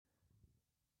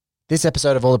This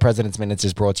episode of All the President's Minutes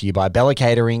is brought to you by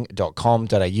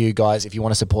bellacatering.com.au. Guys, if you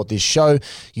want to support this show,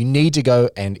 you need to go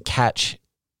and catch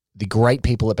the great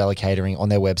people at Bella Catering on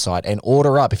their website and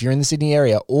order up. If you're in the Sydney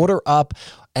area, order up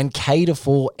and cater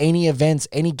for any events,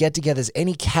 any get-togethers,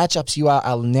 any catch-ups you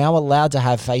are now allowed to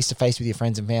have face-to-face with your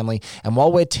friends and family. And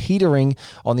while we're teetering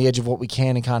on the edge of what we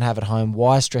can and can't have at home,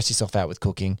 why stress yourself out with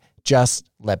cooking? Just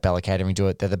let Bella Catering do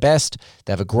it. They're the best.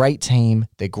 They have a great team.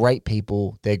 They're great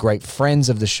people. They're great friends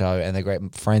of the show, and they're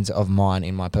great friends of mine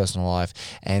in my personal life.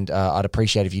 And I'd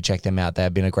appreciate if you check them out. They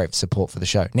have been a great support for the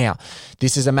show. Now,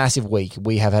 this is a massive week.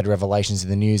 We have had revelations in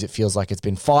the news. It feels like it's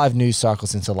been 5 news cycles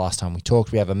since the last time we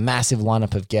talked. We have a massive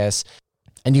lineup of guests,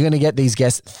 and you're going to get these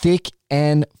guests thick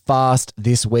and fast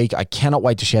this week. I cannot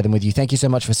wait to share them with you. Thank you so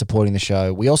much for supporting the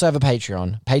show. We also have a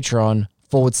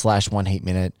Patreon.com/One Heat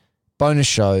Minute. Bonus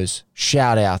shows,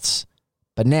 shout outs.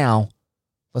 But now,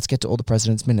 let's get to all the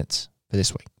President's Minutes for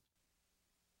this week.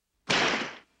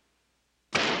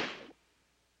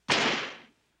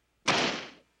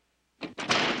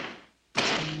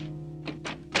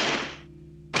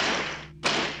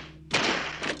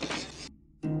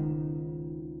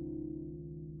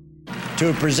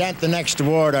 To present the next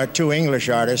award are 2 English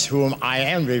artists whom I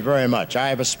envy very much. I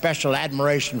have a special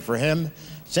admiration for him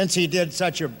since he did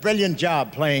such a brilliant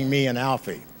job playing me and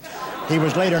Alfie. He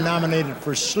was later nominated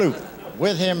for Sleuth.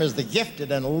 With him is the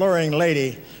gifted and alluring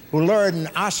lady who lured an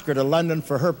Oscar to London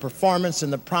for her performance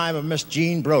in the prime of Miss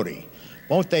Jean Brodie.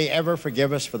 Won't they ever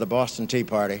forgive us for the Boston Tea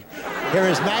Party? Here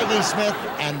is Maggie Smith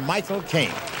and Michael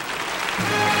Caine.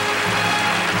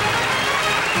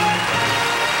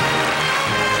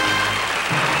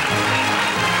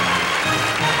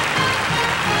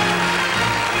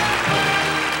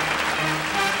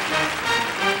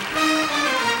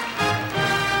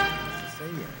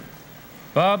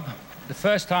 Bob, the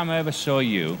first time I ever saw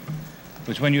you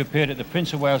was when you appeared at the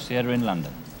Prince of Wales Theatre in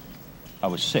London. I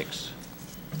was 6.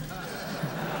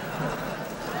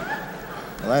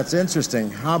 Well, that's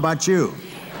interesting. How about you?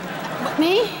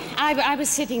 Me? I was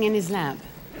sitting in his lap.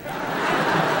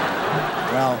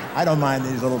 Well, I don't mind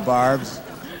these little barbs.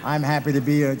 I'm happy to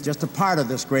be just a part of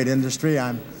this great industry.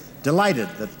 I'm delighted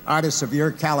that artists of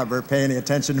your caliber pay any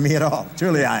attention to me at all.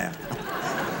 Truly, I am.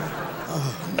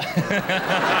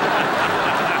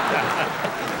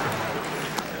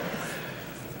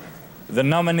 The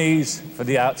nominees for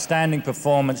the outstanding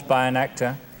performance by an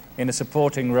actor in a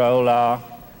supporting role are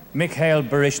Mikhail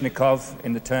Baryshnikov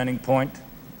in The Turning Point,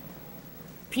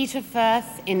 Peter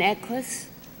Firth in Equus,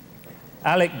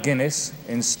 Alec Guinness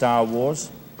in Star Wars,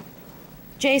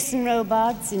 Jason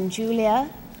Robards in Julia,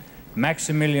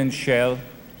 Maximilian Schell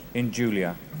in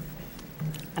Julia.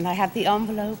 and I have the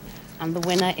envelope, and the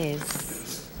winner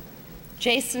is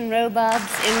Jason Robards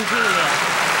in Julia.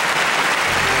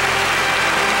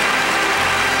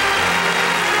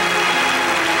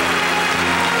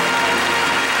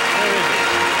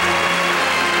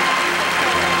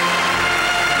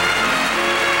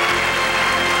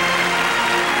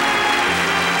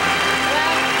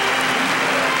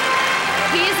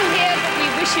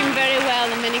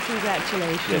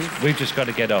 Congratulations. Yes, we've just got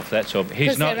to get off, that's all.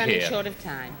 He's not here. Because they're running short of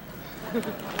time.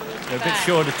 They're a bit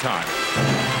short of time.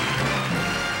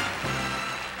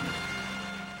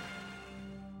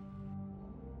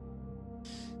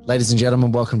 Ladies and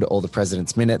gentlemen, welcome to All the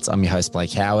President's Minutes. I'm your host,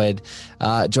 Blake Howard.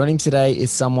 Joining today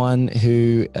is someone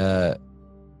who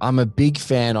I'm a big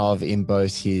fan of in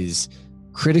both his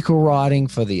critical writing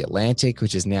for The Atlantic,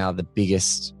 which is now the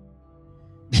biggest...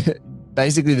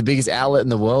 basically the biggest outlet in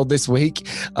the world this week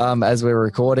as we're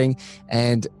recording.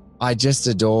 And I just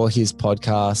adore his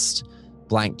podcast,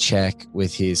 Blank Check,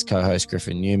 with his co-host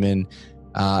Griffin Newman.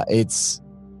 It's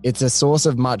a source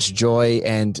of much joy,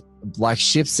 and like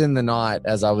ships in the night,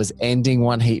 as I was ending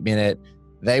One Heat Minute,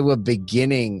 they were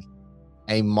beginning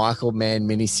a Michael Mann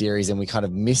miniseries, and we kind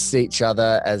of missed each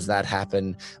other as that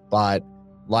happened. But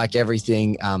like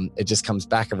everything, it just comes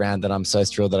back around, and I'm so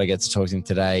thrilled that I get to talk to him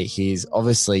today. He's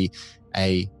obviously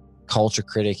a culture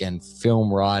critic and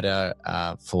film writer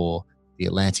for The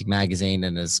Atlantic magazine,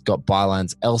 and has got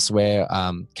bylines elsewhere.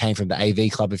 Came from the AV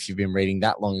Club, if you've been reading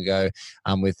that long ago,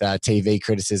 with TV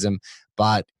criticism.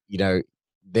 But, you know,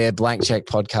 their Blank Check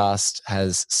podcast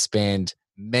has spanned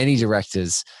many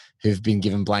directors who've been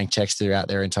given blank checks throughout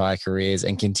their entire careers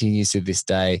and continues to this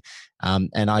day.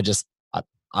 And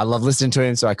I love listening to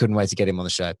him, so I couldn't wait to get him on the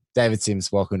show. David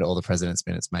Sims, welcome to All the President's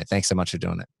Minutes, mate. Thanks so much for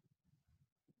doing it.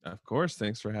 Of course.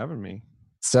 Thanks for having me.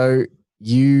 So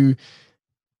you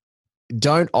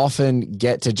don't often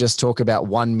get to just talk about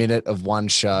 1 minute of one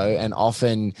show, and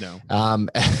often, and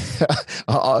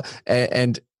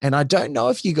I don't know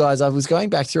if you guys, I was going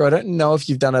back through, I don't know if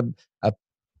you've done a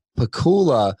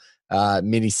Pakula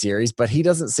miniseries, but he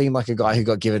doesn't seem like a guy who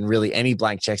got given really any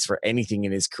blank checks for anything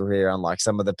in his career, unlike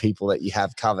some of the people that you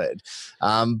have covered.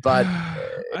 But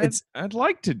I'd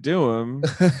like to do him.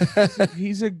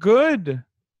 He's a good,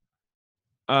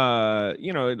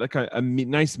 like a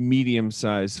nice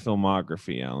medium-sized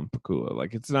filmography, Alan Pakula.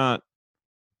 Like it's not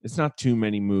too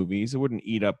many movies. It wouldn't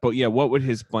eat up. But yeah, what would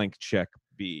his blank check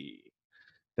be?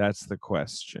 That's the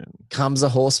question. Comes a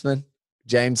horseman.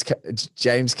 James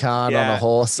Caan on a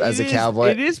horse as a cowboy.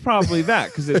 It is probably that,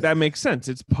 because that makes sense.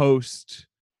 It's post,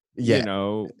 his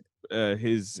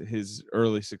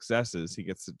early successes. He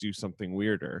gets to do something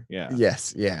weirder. Yeah.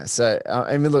 Yes. Yeah. So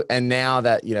I mean, look, and now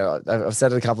that I've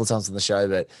said it a couple of times on the show,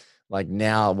 but like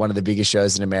now one of the biggest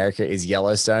shows in America is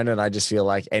Yellowstone, and I just feel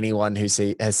like anyone who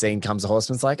has seen Comes a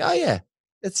Horseman's like, oh yeah,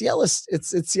 it's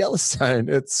Yellowstone.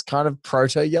 It's kind of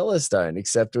proto Yellowstone,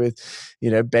 except with,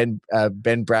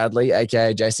 Ben Bradley,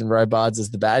 aka Jason Robards,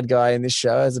 as the bad guy in this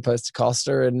show, as opposed to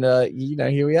Costa. And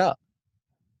here we are.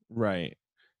 Right.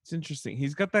 It's interesting.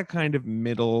 He's got that kind of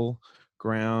middle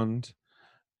ground,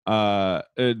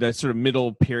 that sort of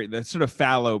middle period, that sort of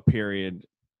fallow period.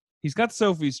 He's got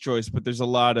Sophie's Choice, but there's a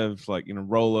lot of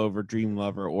Rollover, Dream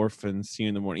Lover, Orphans, See You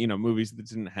in the Morning, movies that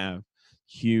didn't have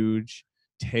huge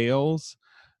tails.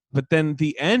 But then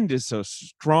the end is so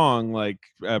strong, like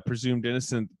Presumed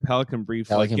Innocent, Pelican Brief.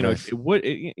 It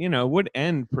would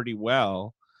end pretty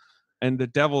well. And The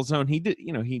Devil's Own, did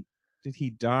he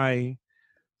die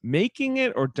making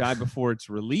it or die before its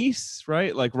release?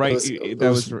 Right, like it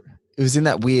was in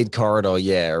that weird corridor,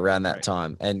 around that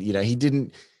time, and he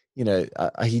didn't. He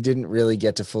didn't really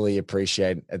get to fully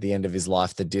appreciate at the end of his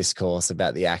life the discourse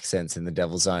about the accents in The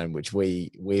Devil's Own, which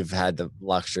we've had the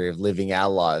luxury of living our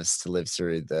lives to live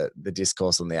through the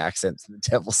discourse on the accents in The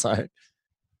Devil's Own.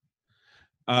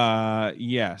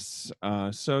 Yes.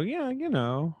 So yeah,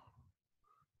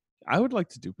 I would like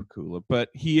to do Pakula, but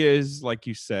he is, like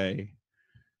you say,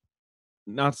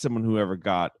 not someone who ever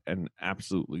got an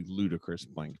absolutely ludicrous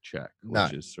blank check,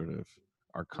 which is sort of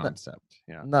our concept.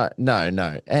 No.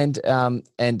 And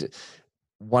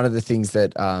one of the things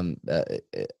that on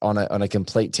a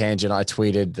complete tangent, I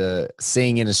tweeted the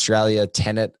seeing in Australia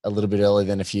Tenet a little bit earlier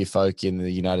than a few folk in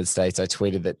the United States. I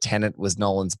tweeted that Tenet was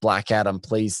Nolan's Blackout. I'm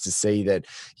pleased to see that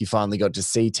you finally got to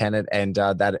see Tenet, and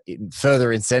that it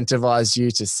further incentivized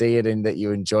you to see it and that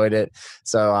you enjoyed it.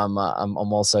 So I'm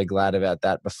also glad about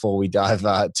that. Before we dive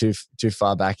too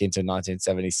far back into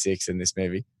 1976 in this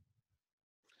movie.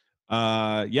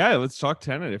 Let's talk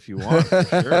Tenet if you want. For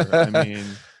sure. I mean,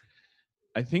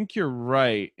 I think you're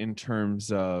right in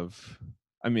terms of,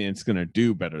 it's going to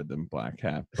do better than Black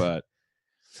Hat, but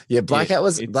yeah, Black Hat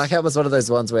was one of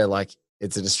those ones where like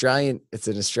it's an Australian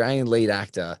lead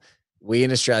actor. We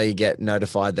in Australia get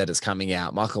notified that it's coming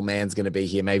out. Michael Mann's going to be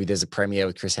here. Maybe there's a premiere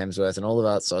with Chris Hemsworth, and all of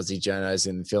us Aussie journos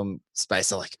in the film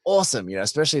space are like, awesome,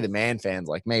 especially the Mann fans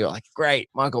like me are like, great,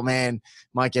 Michael Mann,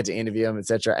 might get to interview him,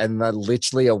 etc. And then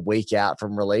literally a week out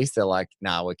from release, they're like,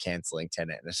 nah, we're canceling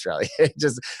Tenet in Australia.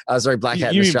 Black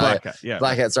Hat in Australia. Black Hat, yeah.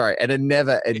 Black Hat, sorry. And it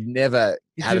never had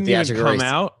a theatrical release.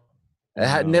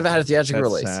 Never had a theatrical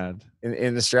release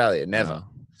in Australia. Never. No.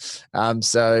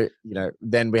 So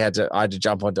then I had to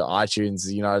jump onto iTunes,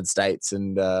 the United States,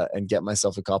 and get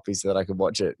myself a copy so that I could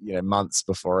watch it, months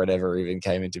before it ever even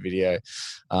came into video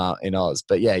in Oz.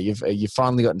 But yeah, you've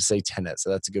finally gotten to see Tenet,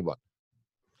 so that's a good one.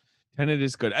 Tenet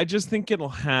is good. I just think it'll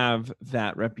have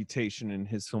that reputation in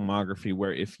his filmography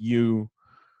where if you're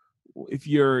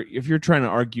trying to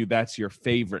argue that's your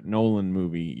favorite Nolan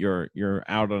movie, you're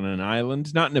out on an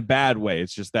island. Not in a bad way.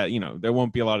 It's just that there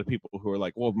won't be a lot of people who are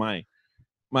like, well,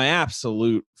 my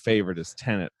absolute favorite is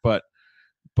Tenet, but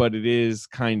it is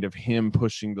kind of him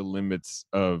pushing the limits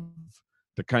of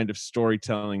the kind of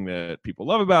storytelling that people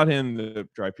love about him, that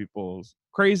drive people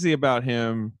crazy about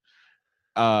him.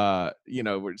 We're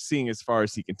seeing as far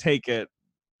as he can take it.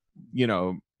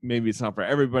 Maybe it's not for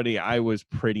everybody. I was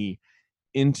pretty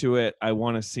into it. I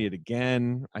want to see it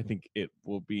again. I think it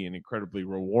will be an incredibly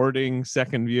rewarding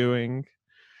second viewing.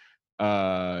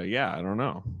 I don't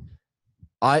know.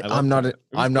 I'm not in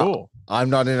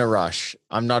a rush.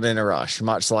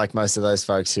 Much like most of those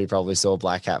folks who probably saw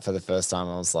Black Hat for the first time.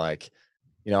 I was like,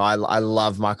 I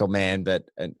love Michael Mann, but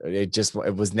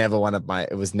it was never one of my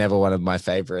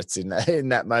favorites in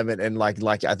that moment. And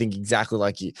like I think exactly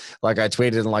like I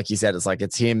tweeted and like you said, it's like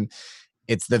it's him.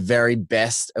 It's the very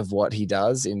best of what he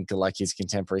does in like his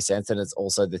contemporary sense, and it's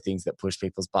also the things that push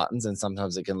people's buttons. And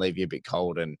sometimes it can leave you a bit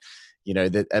cold. And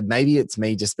that maybe it's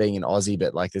me just being an Aussie,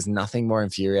 but like there's nothing more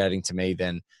infuriating to me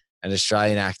than an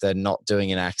Australian actor not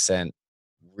doing an accent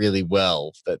really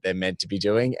well that they're meant to be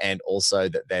doing, and also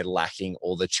that they're lacking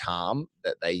all the charm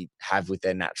that they have with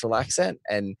their natural accent.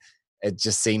 And it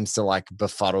just seems to like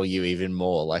befuddle you even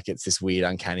more. Like it's this weird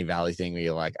uncanny valley thing where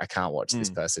you're like, I can't watch this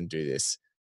person do this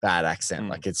bad accent.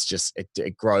 Like it's just,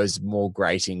 it grows more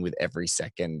grating with every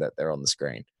second that they're on the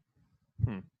screen.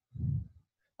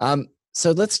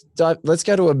 So let's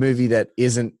go to a movie that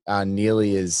isn't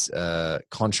nearly as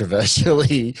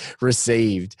controversially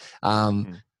received.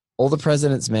 All the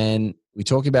President's Men. We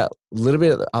talk about a little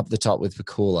bit up the top with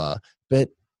Pakula, but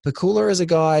Pakula is a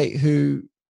guy who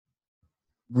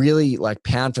really, like,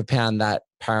 pound for pound, that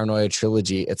Paranoia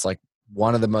trilogy, it's like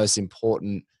one of the most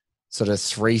important sort of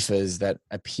threefers that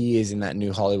appears in that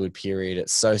New Hollywood period.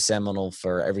 It's so seminal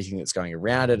for everything that's going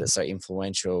around it. It's so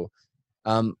influential.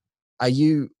 Are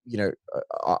you,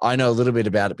 I know a little bit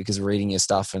about it because of reading your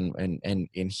stuff and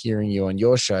hearing you on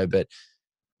your show, but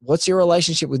what's your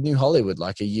relationship with New Hollywood?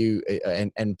 Like, are you,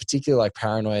 and particularly like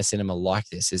paranoia cinema like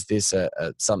this, is this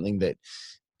something that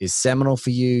is seminal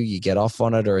for you? You get off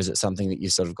on it, or is it something that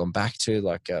you've sort of gone back to?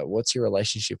 Like, what's your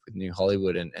relationship with New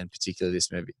Hollywood and particularly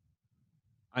this movie?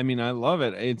 I mean, I love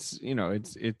it. It's,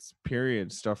 it's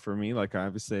period stuff for me. Like,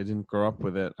 obviously I didn't grow up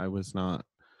with it. I was not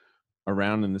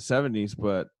around in the 70s,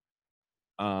 but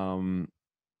I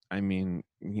mean,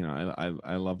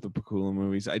 I love the Pakula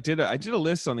movies. I did a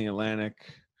list on the Atlantic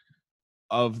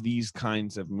of these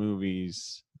kinds of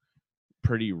movies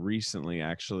pretty recently,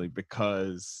 actually,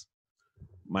 because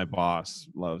my boss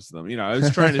loves them. I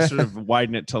was trying to sort of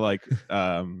widen it to like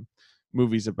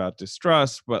movies about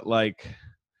distrust, but like,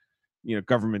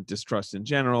 government distrust in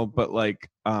general, but like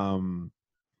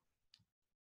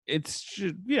it's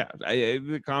just,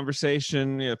 the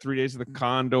Conversation, 3 Days of the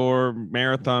Condor,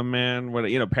 Marathon Man,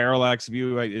 Parallax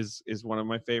View is one of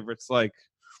my favorites. Like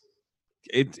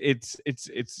there's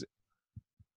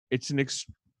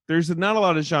not a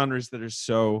lot of genres that are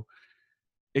so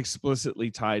explicitly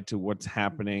tied to what's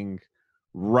happening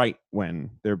right when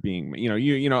they're being,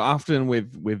 often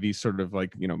with these sort of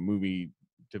like, movie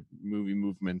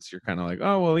movements, you're kind of like,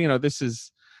 oh, well, this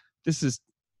is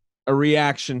a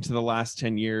reaction to the last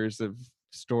 10 years of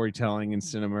storytelling in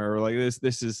cinema, or like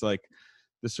this is like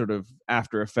the sort of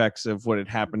after effects of what had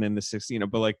happened in the 60s,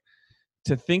 but like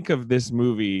to think of this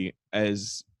movie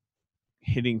as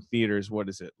hitting theaters, what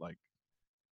is it, like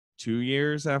 2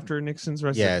 years after Nixon's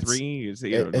arrest? Yeah, 3 is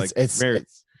it's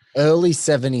early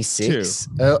 76,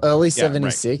 early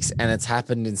 76, right. And it's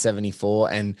happened in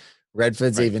 74, and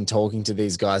Redford's even talking to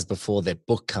these guys before their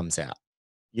book comes out,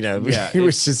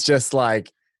 which is just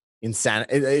like insane.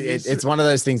 It's one of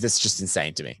those things that's just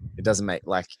insane to me. It doesn't make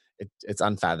it's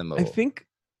unfathomable. I think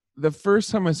the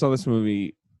first time I saw this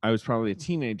movie, I was probably a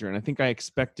teenager, and I think I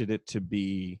expected it to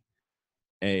be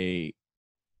a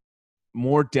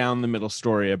more down the middle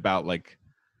story about like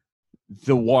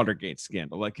the Watergate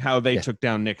scandal, like how they took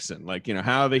down Nixon, like,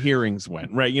 how the hearings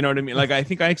went, right? You know what I mean? Like, I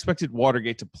think I expected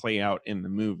Watergate to play out in the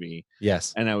movie.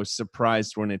 Yes. And I was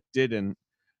surprised when it didn't,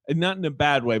 and not in a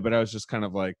bad way, but I was just kind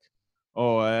of like,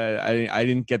 oh, I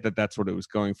didn't get that that's what it was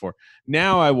going for.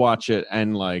 Now I watch it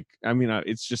and like, I mean,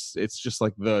 it's just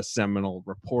like the seminal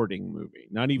reporting movie,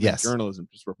 not even journalism,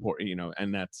 just report,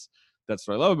 and that's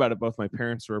what I love about it. Both my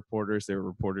parents were reporters. They were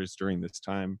reporters during this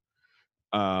time.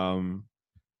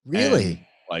 Really? And,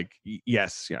 like,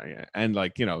 yes. Yeah. And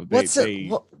like, they have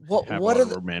what a lot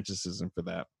of romanticism for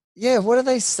that. Yeah, what do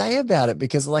they say about it?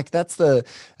 Because like that's a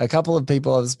couple of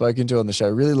people I've spoken to on the show.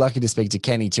 Really lucky to speak to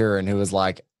Kenny Turin, who was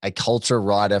like a culture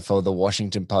writer for the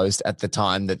Washington Post at the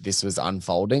time that this was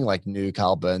unfolding, like knew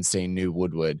Carl Bernstein, knew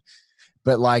Woodward.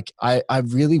 But like I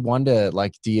really wonder,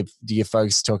 like, do you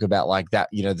folks talk about like that,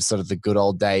 the sort of the good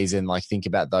old days, and like think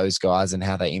about those guys and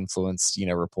how they influenced,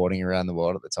 reporting around the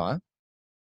world at the time?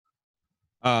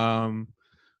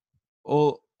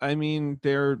 Well, I mean,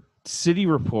 they're city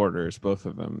reporters, both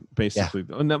of them, basically.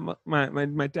 Yeah.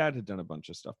 My dad had done a bunch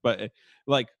of stuff, but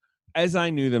like as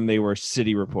I knew them, they were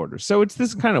city reporters. So it's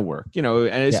this kind of work, and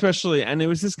especially, and it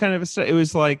was this kind of it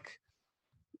was like,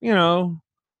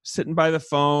 sitting by the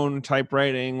phone,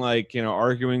 typewriting, like,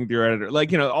 arguing with your editor,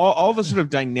 like, all the sort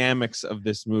of dynamics of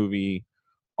this movie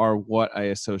are what I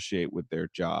associate with their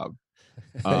job.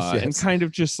 Yes. And kind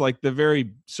of just like the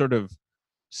very sort of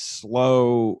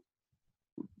slow,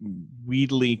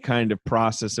 weedly kind of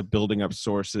process of building up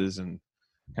sources and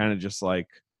kind of just like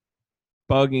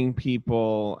bugging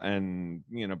people and,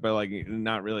 but like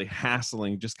not really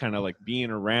hassling, just kind of like being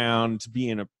around,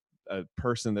 being a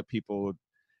person that people would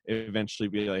eventually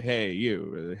be like, hey,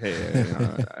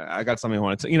 I got something I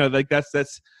want to, like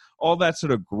that's all that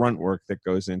sort of grunt work that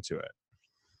goes into it.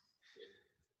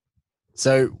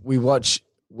 So we watch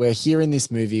we're here in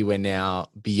this movie. We're now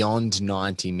beyond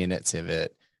 90 minutes of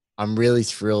it. I'm really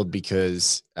thrilled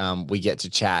because we get to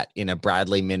chat in a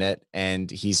Bradley minute,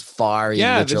 and he's fiery.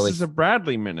 Yeah, literally. this is a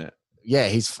Bradley minute. Yeah,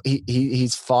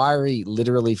 he's fiery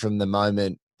literally from the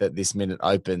moment that this minute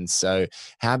opens. So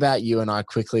how about you and I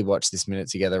quickly watch this minute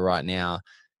together right now?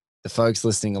 The folks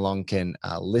listening along can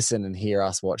listen and hear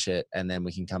us watch it, and then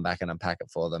we can come back and unpack it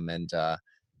for them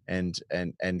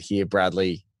and hear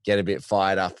Bradley get a bit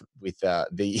fired up with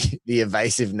the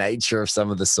evasive nature of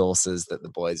some of the sources that the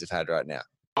boys have had right now.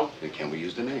 Then can we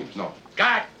use the names? No.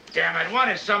 God damn it, when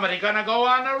is somebody gonna go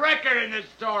on the record in this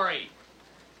story?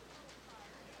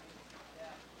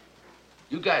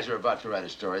 You guys are about to write a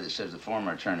story that says the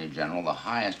former Attorney General, the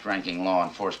highest ranking law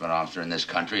enforcement officer in this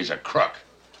country, is a crook.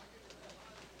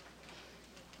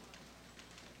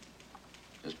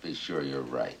 Just be sure you're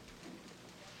right.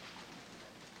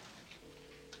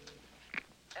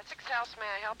 Essex House, may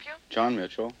I help you? John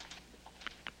Mitchell.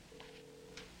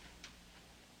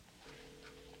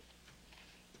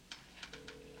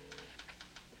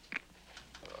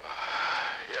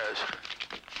 Yes.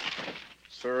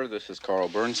 Sir, this is Carl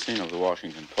Bernstein of the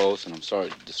Washington Post, and I'm sorry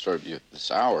to disturb you at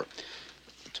this hour.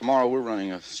 Tomorrow we're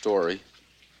running a story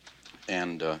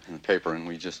and in the paper, and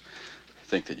we just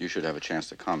think that you should have a chance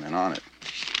to comment on it.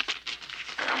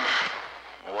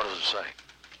 Well, what does it say?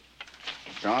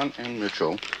 John N.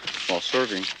 Mitchell, while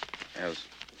serving as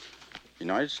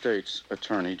United States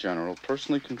Attorney General,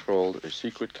 personally controlled a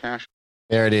secret cash.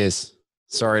 There it is.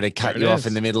 Sorry to cut There you it off is.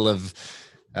 in the middle of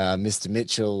Mr.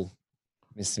 Mitchell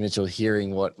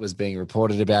hearing what was being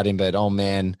reported about him, but oh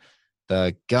man,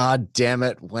 God damn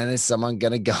it, when is someone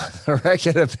going to go on the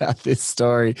record about this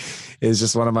story is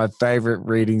just one of my favorite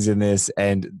readings in this.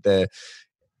 And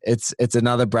it's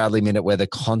another Bradley minute where the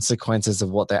consequences of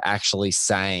what they're actually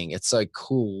saying, it's so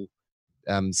cool,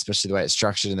 especially the way it's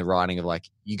structured in the writing of like,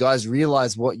 you guys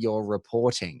realize what you're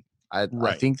reporting. I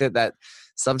think that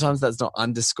sometimes that's not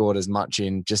underscored as much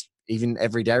in just even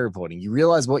everyday reporting. You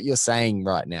realize what you're saying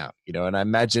right now, and I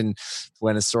imagine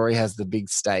when a story has the big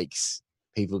stakes,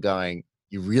 people going,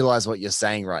 you realize what you're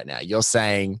saying right now. You're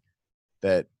saying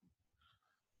that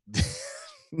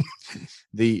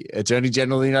the Attorney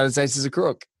General of the United States is a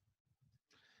crook.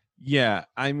 Yeah,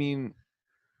 I mean,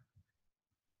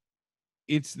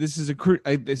 this is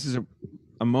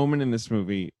a moment in this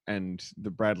movie, and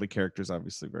the Bradley character is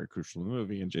obviously very crucial in the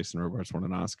movie, and Jason Robards won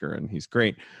an Oscar, and he's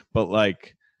great. But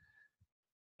like,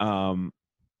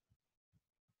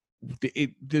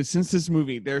 since this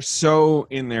movie, they're so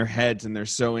in their heads, and they're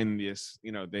so in this,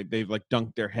 they've like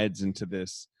dunked their heads into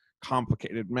this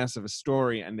complicated mess of a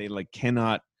story, and they like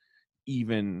cannot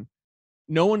even.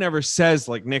 No one ever says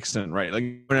like Nixon, right? Like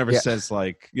no one ever says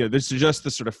like, there's just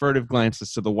the sort of furtive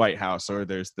glances to the White House, or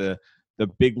there's the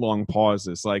big long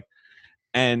pauses, like,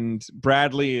 and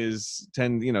Bradley is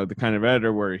the kind of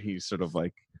editor where he's sort of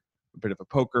like a bit of a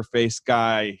poker face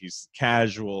guy. He's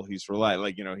casual. He's reliable.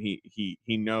 Like, he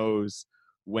knows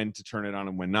when to turn it on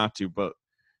and when not to. But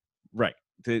right,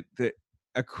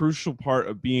 a crucial part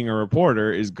of being a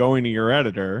reporter is going to your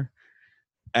editor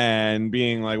and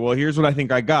being like, well, here's what I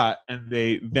think I got. And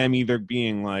them either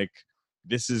being like,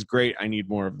 this is great, I need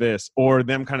more of this, or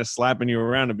them kind of slapping you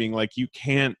around and being like, you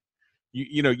can't,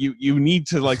 you need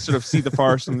to like sort of see the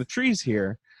forest from the trees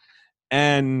here.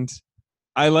 And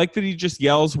I like that he just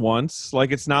yells once.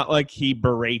 Like, it's not like he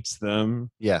berates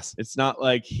them. Yes. It's not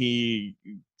like he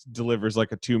delivers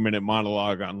like a 2-minute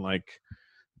monologue on like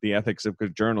the ethics of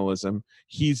good journalism.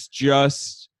 He's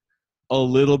just a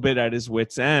little bit at his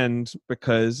wit's end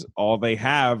because all they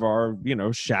have are,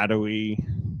 shadowy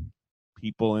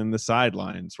people in the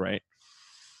sidelines, right?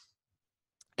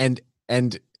 And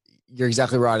you're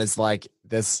exactly right. It's like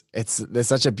there's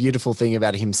such a beautiful thing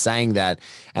about him saying that,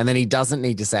 and then he doesn't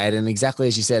need to say it. And exactly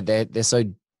as you said, they're so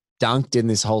dunked in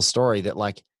this whole story that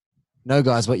like, no,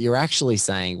 guys, what you're actually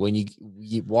saying when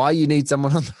why you need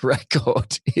someone on the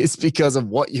record is because of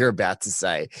what you're about to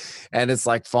say. And it's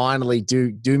like, finally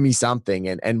do me something.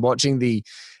 And watching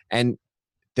and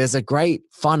there's a great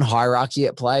fun hierarchy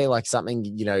at play, like something,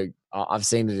 I've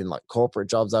seen it in like corporate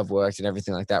jobs I've worked and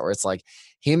everything like that, where it's like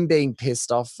him being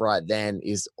pissed off right then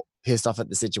is pissed off at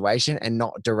the situation and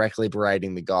not directly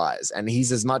berating the guys. And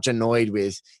he's as much annoyed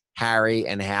with Harry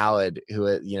and Howard, who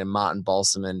are, Martin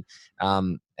Balsam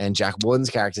and Jack Warden's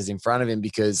characters in front of him,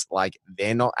 because like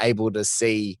they're not able to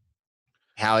see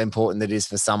how important it is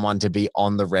for someone to be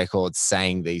on the record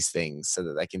saying these things so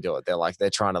that they can do it. They're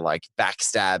trying to like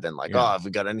backstab and like, oh, have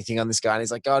we got anything on this guy? And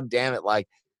he's like, God damn it. Like,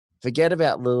 forget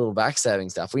about the little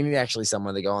backstabbing stuff. We need actually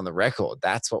someone to go on the record.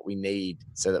 That's what we need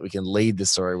so that we can lead the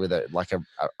story with a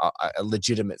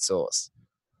legitimate source.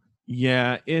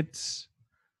 Yeah, it's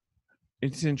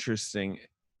interesting.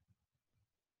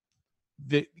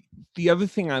 The other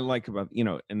thing I like about,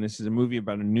 and this is a movie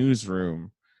about a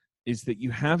newsroom, is that you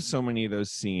have so many of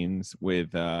those scenes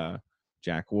with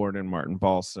Jack Warden, Martin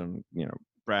Balsam,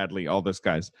 Bradley, all those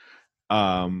guys,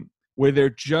 where they're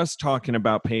just talking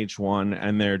about page one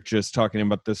and they're just talking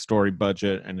about the story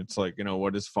budget, and it's like,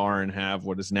 what does foreign have,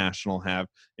 what does national have,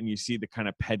 and you see the kind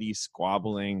of petty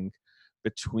squabbling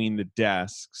between the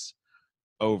desks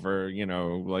over,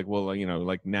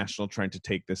 like national trying to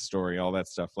take this story, all that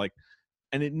stuff, like,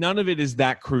 and none of it is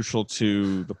that crucial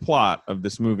to the plot of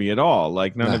this movie at all.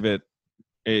 Like none of it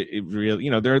really,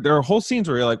 there are whole scenes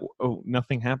where you're like, oh,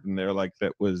 nothing happened there. Like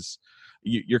that was,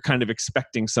 you're kind of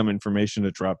expecting some information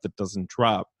to drop that doesn't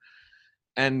drop.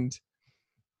 And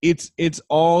it's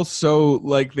all so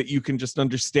like that you can just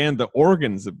understand the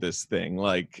organs of this thing.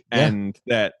 Like, and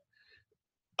that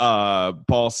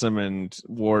Balsam and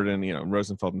Warden,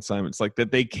 Rosenfeld and Simons, like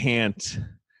that they can't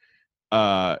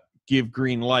give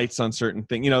green lights on certain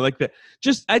things, like that.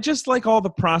 I just like all the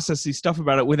processy stuff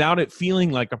about it without it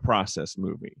feeling like a process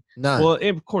movie. No. Well,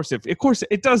 of course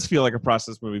it does feel like a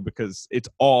process movie because it's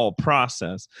all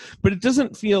process, but it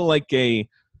doesn't feel like a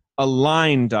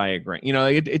line diagram.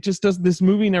 It just does. This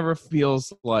movie never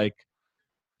feels like,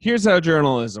 here's how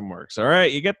journalism works. All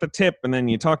right, you get the tip and then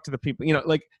you talk to the people.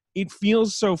 Like it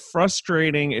feels so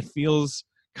frustrating. It feels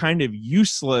kind of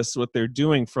useless what they're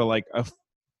doing for like a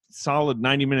solid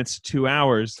 90 minutes to 2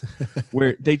 hours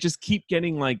where they just keep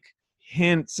getting like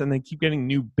hints and they keep getting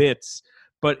new bits,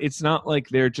 but it's not like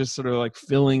they're just sort of like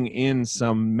filling in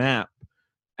some map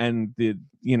and the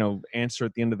answer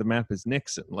at the end of the map is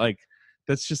Nixon. Like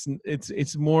that's just,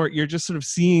 it's more, you're just sort of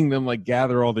seeing them like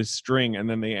gather all this string and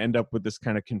then they end up with this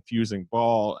kind of confusing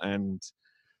ball. And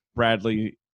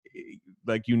Bradley,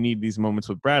 like you need these moments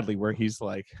with Bradley where he's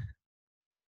like,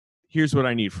 here's what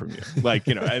I need from you. Like,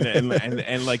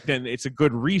 and like, then it's a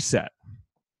good reset.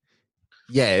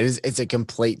 Yeah, it's a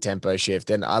complete tempo shift.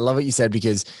 And I love what you said,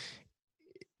 because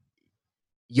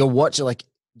you're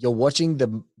watching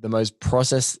the most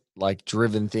process like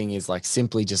driven thing is like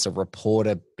simply just a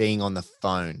reporter being on the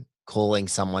phone, calling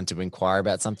someone to inquire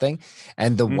about something.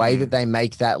 And the way that they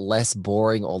make that less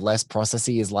boring or less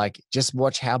processy is like, just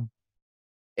watch how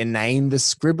inane the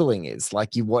scribbling is.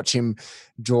 Like you watch him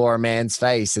draw a man's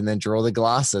face and then draw the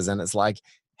glasses, and it's like,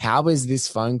 how is this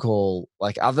phone call,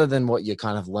 like other than what you're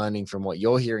kind of learning from what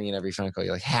you're hearing in every phone call,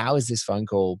 you're like, how is this phone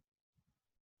call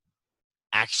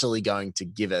actually going to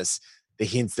give us the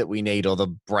hints that we need or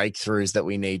the breakthroughs that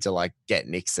we need to like get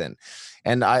Nixon?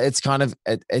 And it's kind of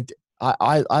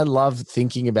I love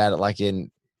thinking about it, like in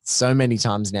so many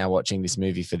times now watching this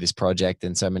movie for this project,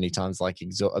 and so many times like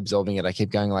absorbing it, I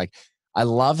keep going like, I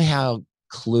love how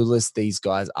clueless these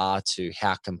guys are to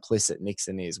how complicit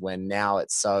Nixon is, when now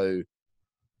it's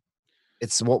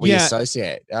what we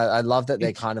associate. I love that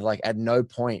they're kind of like, at no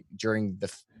point during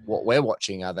what we're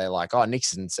watching are they like, oh,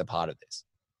 Nixon's a part of this.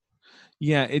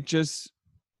 Yeah,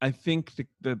 I think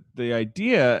the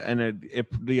idea, and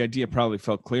the idea probably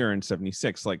felt clear in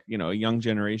 76, like, a young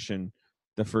generation,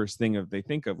 the first thing they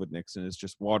think of with Nixon is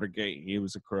just Watergate. He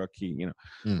was a crook,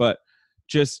 but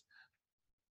just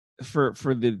for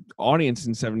the audience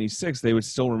in 76, they would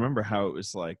still remember how it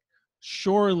was like,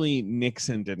 surely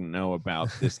Nixon didn't know about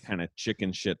this kind of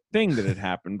chicken shit thing that had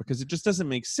happened, because it just doesn't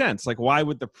make sense. Like, why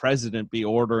would the president be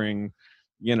ordering,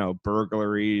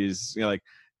 burglaries? Like,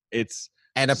 it's,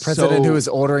 and a president who was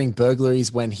ordering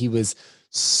burglaries when he was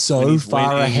so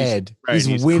far ahead. He's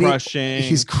winning.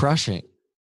 He's crushing.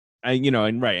 And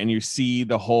and you see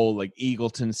the whole like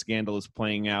Eagleton scandal is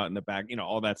playing out in the back.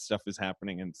 All that stuff is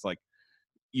happening, and it's like,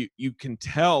 you can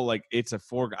tell like it's a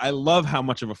foregone. I love how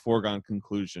much of a foregone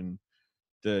conclusion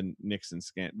the Nixon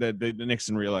the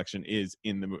Nixon re-election is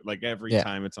in the movie. Like every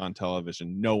time it's on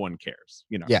television, no one cares.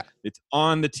 It's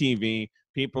on the TV.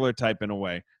 People are typing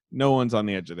away. No one's on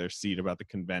the edge of their seat about the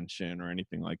convention or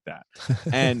anything like that.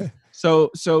 And so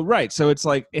it's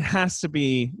like, it has to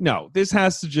be, this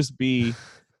has to just be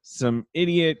some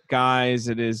idiot guys.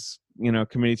 It is,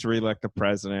 committee to re-elect the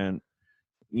president,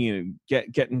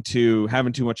 having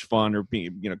too much fun, or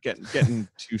being, getting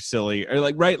too silly, or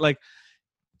like, right. Like,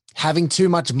 having too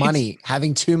much money,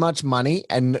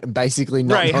 and basically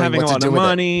not knowing having what a lot to do of with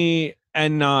money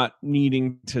and not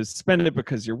needing to spend it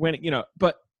because you're winning,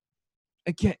 but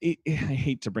again, I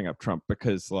hate to bring up Trump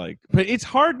because but it's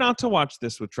hard not to watch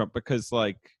this with Trump, because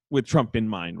with Trump in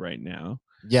mind right now,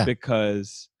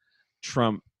 because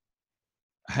Trump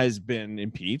has been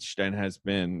impeached and has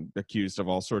been accused of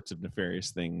all sorts of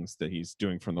nefarious things that he's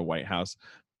doing from the White House.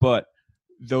 But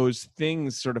those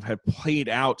things sort of had played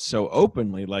out so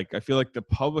openly. Like, I feel like the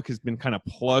public has been kind of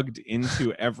plugged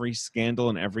into every scandal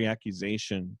and every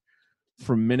accusation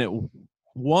from minute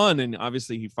one. And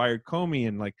obviously he fired Comey,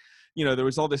 and like, you know, there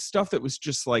was all this stuff that was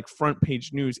just like front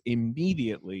page news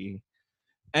immediately.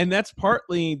 And that's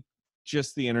partly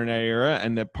just the internet era,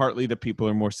 and that partly the people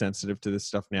are more sensitive to this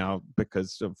stuff now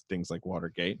because of things like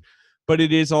Watergate. But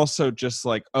it is also just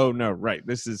like, oh no, right,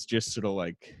 this is just sort of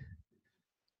like,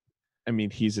 I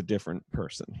mean, he's a different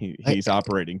person. He's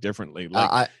operating differently.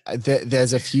 Like,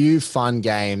 there's a few fun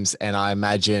games, and I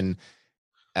imagine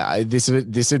this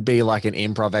would be like an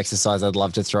improv exercise I'd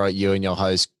love to throw at you and your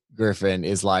host, Griffin,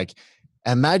 is like,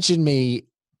 imagine me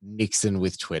Nixon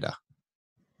with Twitter.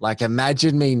 Like,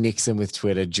 imagine me Nixon with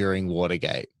Twitter during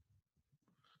Watergate.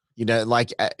 You know,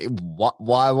 like,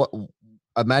 why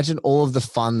imagine all of the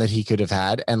fun that he could have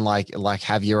had, and like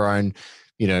have your own,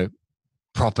 you know,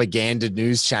 propaganda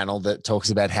news channel that talks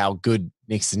about how good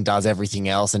Nixon does everything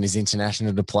else and his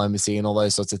international diplomacy and all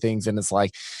those sorts of things. And it's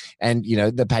like, and you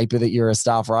know, the paper that you're a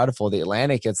staff writer for, The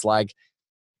Atlantic, it's like,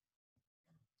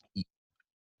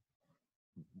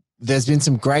 there's been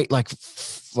some great, like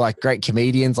great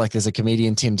comedians. Like, there's a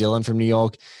comedian, Tim Dillon from New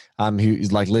York, who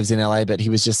like lives in LA, but he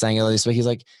was just saying earlier this week, he's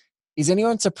like, is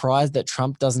anyone surprised that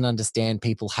Trump doesn't understand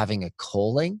people having a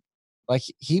calling? Like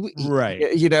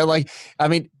right. You know, like, I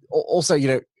mean, also, you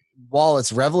know, while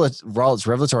it's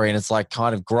revelatory and it's like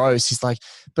kind of gross, he's like,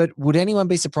 but would anyone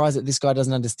be surprised that this guy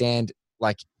doesn't understand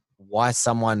like why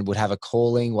someone would have a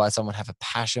calling, why someone would have a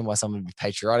passion, why someone would be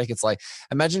patriotic? It's like,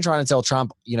 imagine trying to tell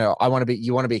Trump, you know,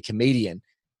 you want to be a comedian.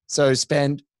 So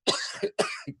spend,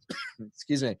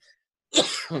 excuse me,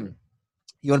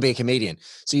 you want to be a comedian.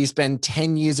 So you spend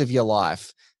 10 years of your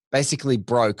life basically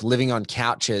broke, living on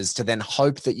couches, to then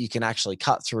hope that you can actually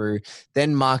cut through,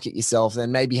 then market yourself,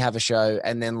 then maybe have a show,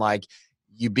 and then like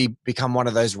you become one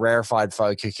of those rarefied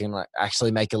folk who can like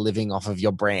actually make a living off of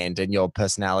your brand and your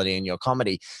personality and your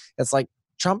comedy. It's like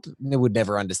Trump would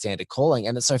never understand a calling.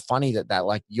 And it's so funny that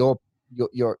like your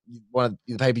one of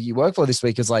the paper you work for this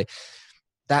week is like,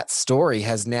 that story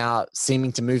has now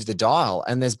seeming to move the dial.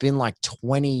 And there's been like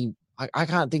 20, I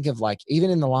can't think of, like, even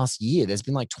in the last year, there's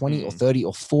been like 20 or 30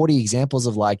 or 40 examples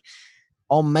of like,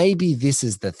 oh, maybe this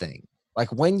is the thing.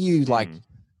 Like, when you like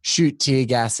shoot tear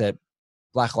gas at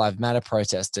Black Lives Matter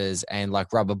protesters and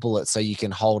like rubber bullets so you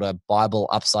can hold a Bible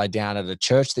upside down at a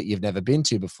church that you've never been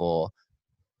to before.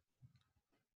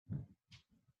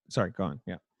 Sorry, go on.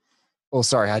 Yeah. Oh,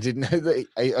 sorry, I didn't know that,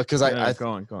 because go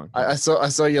on. I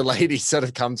saw your lady sort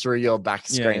of come through your back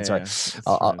screen. Yeah. Sorry,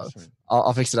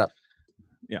 I'll fix it up.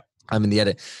 Yeah, I'm in the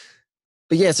edit.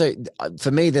 But yeah, so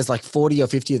for me, there's like 40 or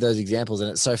 50 of those examples,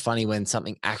 and it's so funny when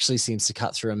something actually seems to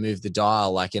cut through and move the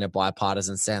dial, like in a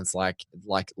bipartisan sense, like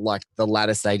the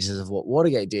latter stages of what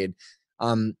Watergate did.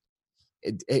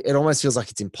 It almost feels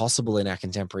like it's impossible in our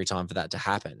contemporary time for that to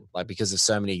happen, like because of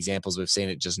so many examples we've seen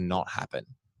it just not happen.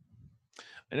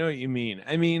 I know what you mean.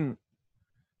 I mean,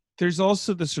 there's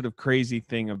also the sort of crazy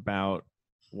thing about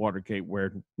Watergate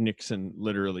where Nixon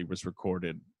literally was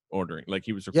recorded ordering, like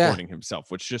he was recording himself,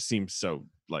 which just seems so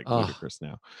like ludicrous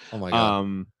now. Oh my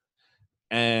God.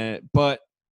 But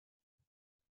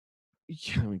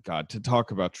I mean, God, to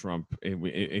talk about Trump,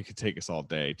 it could take us all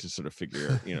day to sort of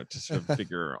figure,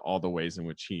 figure all the ways in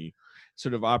which he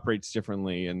sort of operates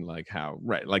differently, and like how,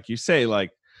 right, like you say,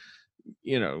 like,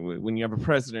 you know, when you have a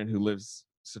president who lives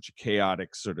such a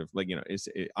chaotic sort of, like, you know,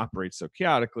 it operates so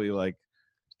chaotically, like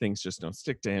things just don't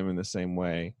stick to him in the same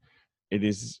way. It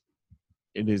is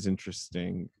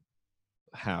interesting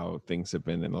how things have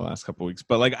been in the last couple of weeks,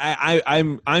 but like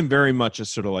I'm very much a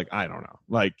sort of like, I don't know,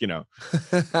 like, you know,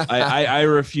 I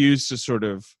refuse to sort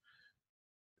of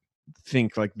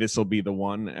think like this will be the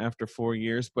one after 4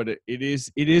 years, but it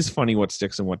is funny what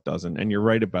sticks and what doesn't. And you're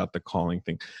right about the calling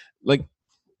thing. Like,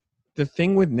 the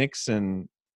thing with Nixon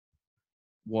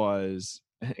was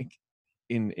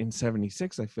in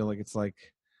 76, I feel like it's like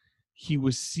he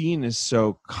was seen as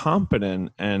so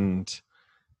competent, and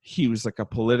he was like a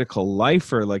political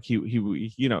lifer. Like he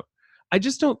you know, I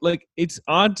just don't, like, it's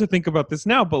odd to think about this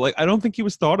now, but like I don't think he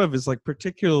was thought of as like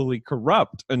particularly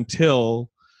corrupt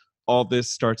until all this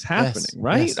starts happening. Yes,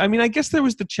 right. Yes. I mean, I guess there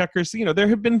was the checkers, you know, there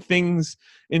have been things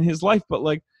in his life, but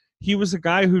like he was a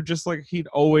guy who just like, he'd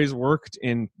always worked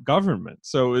in government.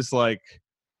 So it was like,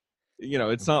 you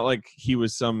know, it's not like he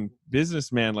was some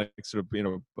businessman, like sort of,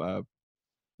 you know,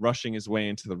 rushing his way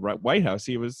into the White House.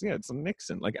 He was, it's a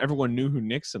Nixon. Like everyone knew who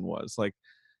Nixon was. Like,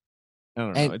 I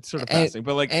don't know. It's sort of fascinating,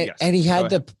 but like, yes, and he had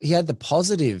the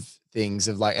positive things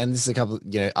of like, and this is a couple,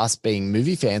 us being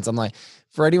movie fans. I'm like,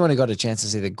 for anyone who got a chance to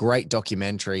see the great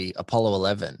documentary Apollo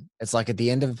 11, it's like at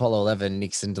the end of Apollo 11,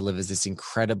 Nixon delivers this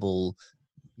incredible,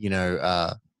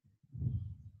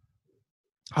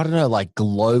 I don't know, like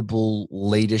global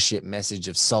leadership message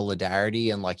of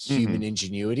solidarity and like human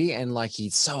ingenuity. And like,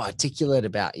 he's so articulate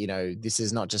about, this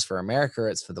is not just for America,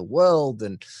 it's for the world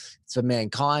and it's for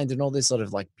mankind and all this sort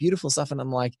of like beautiful stuff. And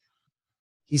I'm like,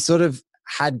 he sort of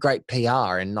had great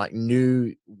PR and like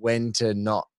knew when to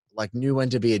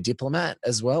be a diplomat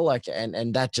as well. Like,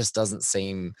 and that just doesn't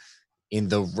seem in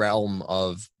the realm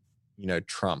of,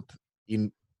 Trump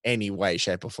in any way,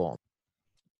 shape or form.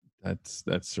 That's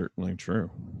certainly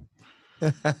true.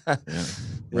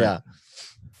 Yeah.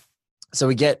 So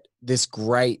we get this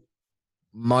great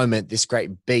moment, this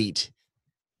great beat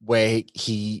where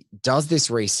he does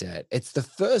this reset. It's the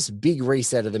first big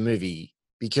reset of the movie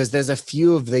because there's a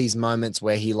few of these moments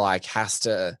where he like has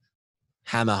to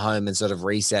hammer home and sort of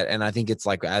reset. And I think it's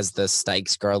like as the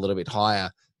stakes grow a little bit higher,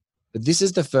 but this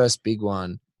is the first big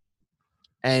one.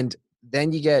 And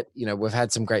then you get, we've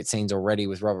had some great scenes already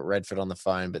with Robert Redford on the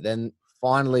phone, but then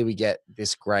finally we get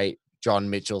this great John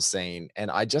Mitchell scene. And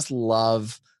I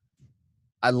love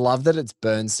that it's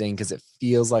Bernstein because it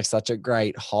feels like such a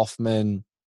great Hoffman.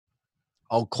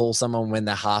 I'll call someone when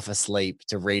they're half asleep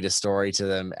to read a story to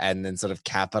them and then sort of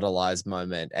capitalize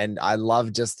moment. And I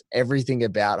love just everything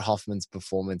about Hoffman's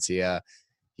performance here.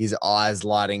 His eyes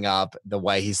lighting up, the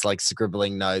way he's like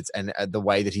scribbling notes and the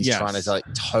way that he's trying to like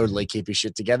totally keep his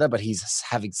shit together, but he's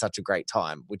having such a great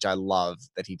time, which I love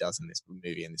that he does in this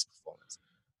movie and this performance.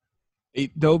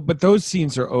 But those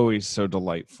scenes are always so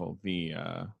delightful.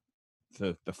 The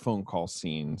phone call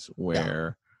scenes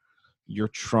where you're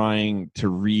trying to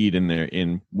read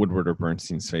in Woodward or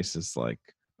Bernstein's faces, like,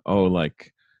 oh,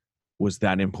 like, was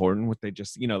that important what they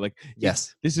just,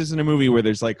 yes, this isn't a movie where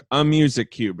there's like a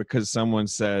music cue because someone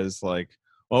says like,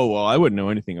 oh, well, I wouldn't know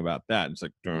anything about that. It's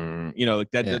like,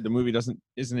 like that, the movie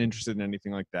isn't interested in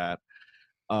anything like that.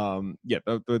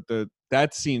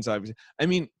 That scene's obviously, I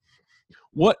mean,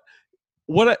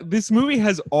 this movie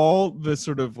has all the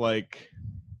sort of like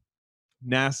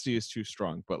nasty is too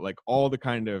strong, but like all the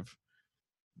kind of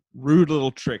rude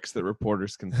little tricks that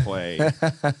reporters can play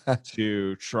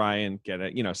to try and get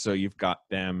it, so you've got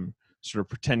them sort of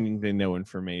pretending they know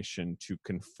information to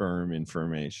confirm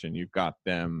information. You've got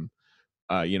them,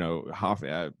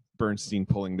 Bernstein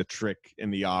pulling the trick in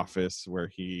the office where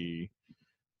he,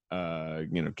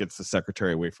 gets the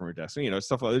secretary away from her desk.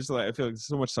 Stuff like this. I feel like there's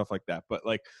so much stuff like that. But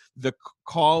like the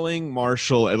calling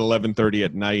Marshall at 11:30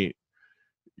 at night,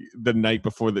 the night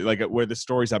before where the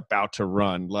story's about to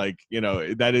run,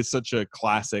 that is such a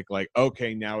classic, like,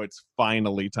 okay, now it's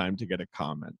finally time to get a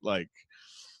comment. Like,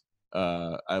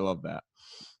 I love that.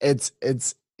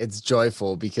 It's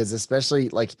joyful because especially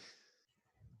like,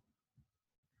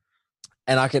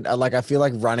 and I could I feel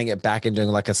like running it back and doing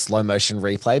like a slow motion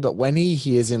replay, but when he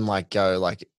hears him like go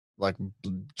like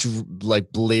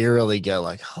blearily go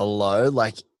like hello,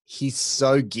 like he's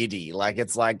so giddy. Like,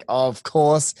 it's like, oh, of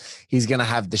course he's going to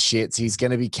have the shits. He's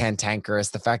going to be cantankerous.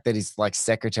 The fact that his like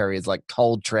secretary is like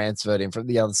cold transferred him from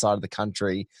the other side of the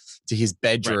country to his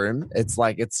bedroom. Right. It's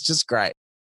like, it's just great.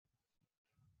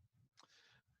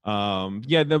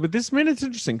 But this minute's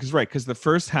interesting because the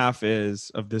first half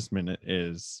of this minute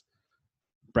is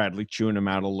Bradley chewing them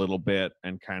out a little bit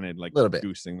and kind of like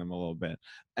goosing them a little bit.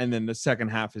 And then the second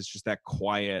half is just that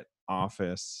quiet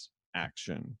office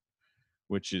action,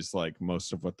 which is like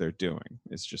most of what they're doing.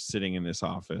 It's just sitting in this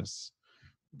office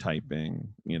typing,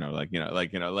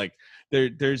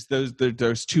 there's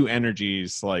those two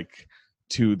energies, like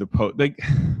to the like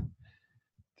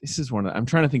this is one of, I'm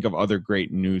trying to think of other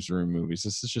great newsroom movies.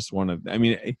 This is just one of, I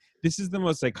mean, this is the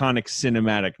most iconic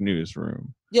cinematic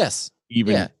newsroom. Yes.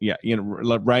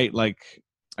 Right. Like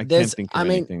I can't think of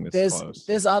anything that's close.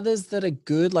 There's others that are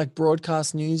good. Like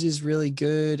Broadcast News is really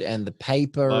good. And The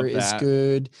Paper is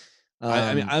good.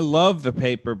 I love The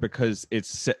Paper because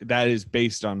that is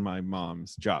based on my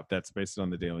mom's job. That's based on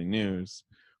the Daily News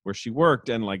where she worked,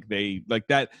 and like they like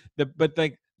that.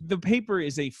 The Paper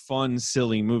is a fun,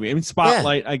 silly movie. I mean,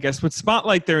 Spotlight, I guess, but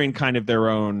Spotlight they're in kind of their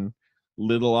own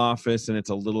little office, and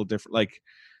it's a little different. Like,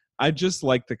 I just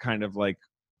like the kind of like,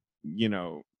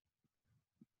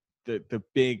 the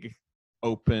big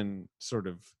open sort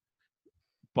of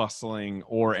bustling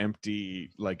or empty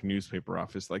like newspaper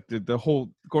office, like the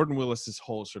whole Gordon Willis's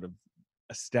whole sort of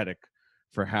aesthetic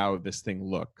for how this thing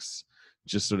looks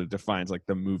just sort of defines like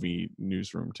the movie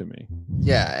newsroom to me.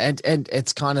 Yeah, and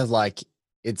it's kind of like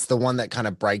it's the one that kind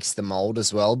of breaks the mold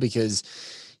as well, because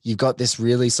you've got this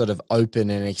really sort of open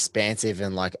and expansive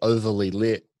and like overly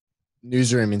lit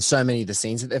newsroom in so many of the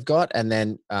scenes that they've got. And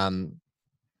then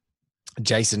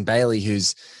Jason Bailey,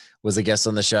 was a guest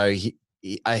on the show,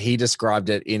 he described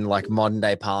it in like modern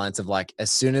day parlance of like,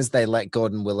 as soon as they let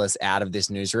Gordon Willis out of this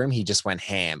newsroom, he just went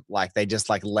ham. Like they just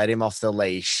like let him off the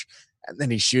leash. And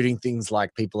then he's shooting things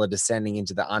like people are descending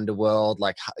into the underworld,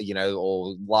 like, you know,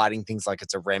 or lighting things like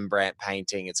it's a Rembrandt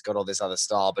painting. It's got all this other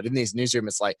style. But in this newsroom,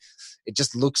 it's like, it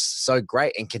just looks so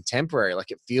great and contemporary. Like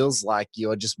it feels like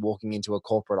you're just walking into a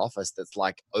corporate office that's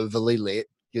like overly lit.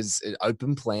 Is an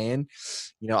open plan,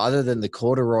 you know, other than the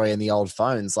corduroy and the old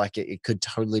phones, like it could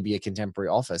totally be a contemporary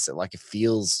office. It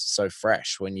feels so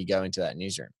fresh when you go into that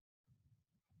newsroom.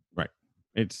 Right.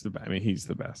 I mean, he's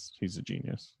the best. He's a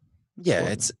genius. Yeah,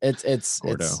 Gordon. it's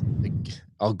Gordo.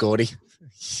 Gordy.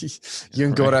 You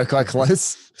and Gordo are quite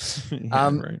close.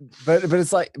 Right. But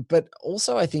it's like, but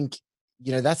also I think,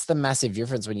 you know, that's the massive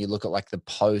difference when you look at like the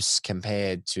posts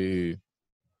compared to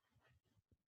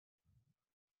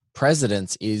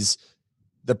presidents. Is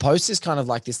the Post is kind of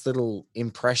like this little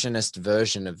impressionist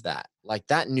version of that. Like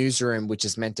that newsroom, which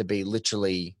is meant to be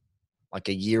literally like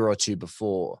a year or two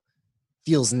before,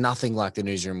 feels nothing like the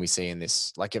newsroom we see in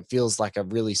this. Like it feels like a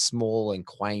really small and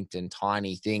quaint and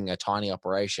tiny thing, a tiny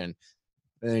operation.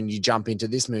 And then you jump into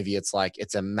this movie, it's like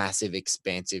it's a massive,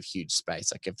 expansive, huge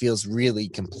space. Like it feels really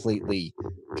completely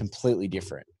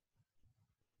different.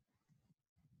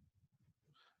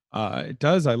 It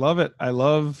does. I love it. I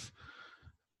love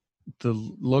the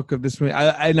look of this movie.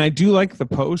 I do like the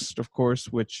Post, of course,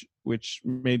 which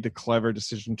made the clever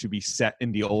decision to be set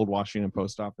in the old Washington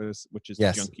Post Office, which is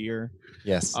Yes. junkier.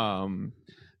 Yes. And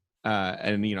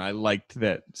you know, I liked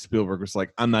that Spielberg was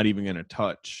like, I'm not even going to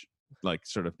touch like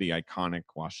sort of the iconic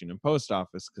Washington Post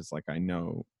Office because like I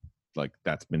know like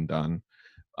that's been done.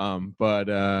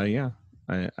 Yeah,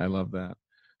 I love that.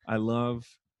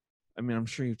 I mean, I'm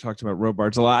sure you've talked about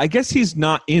Robards a lot. I guess he's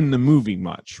not in the movie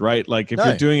much, right? Like if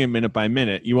you're doing it minute by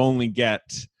minute, you only get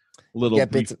little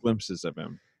brief glimpses of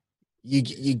him.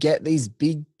 You get these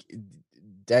big,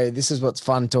 this is what's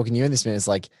fun talking to you in this minute. It's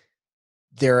like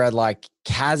there are like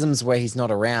chasms where he's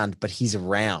not around, but he's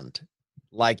around.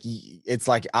 Like it's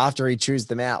like after he chews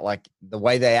them out, like the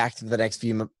way they act for the next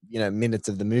few minutes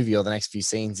of the movie or the next few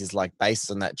scenes is like based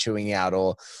on that chewing out.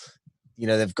 Or you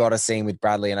know, they've got a scene with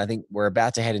Bradley, and I think we're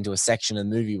about to head into a section of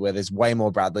the movie where there's way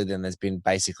more Bradley than there's been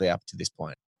basically up to this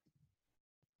point.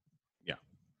 Yeah.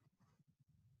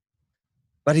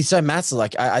 But he's so massive.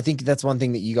 Like, I think that's one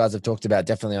thing that you guys have talked about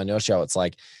definitely on your show. It's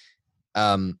like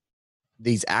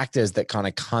these actors that kind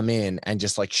of come in and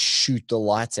just like shoot the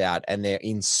lights out, and they're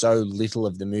in so little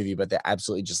of the movie, but they're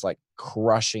absolutely just like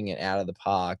crushing it out of the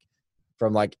park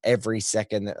from like every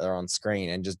second that they're on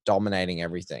screen and just dominating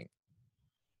everything.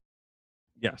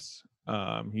 Yes.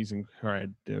 He's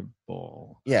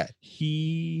incredible. Yeah.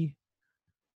 He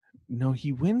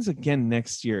wins again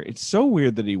next year. It's so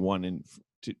weird that he won in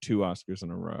two Oscars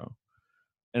in a row.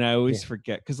 And I always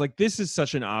forget because like this is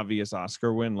such an obvious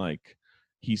Oscar win. Like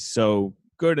he's so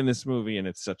good in this movie and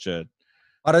it's such a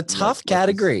tough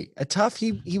category.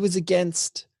 He was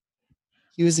against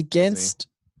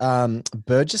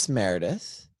Burgess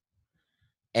Meredith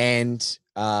and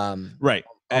right.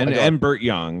 And Burt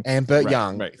Young. And Burt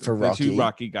Young for Rocky. The two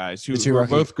Rocky guys who were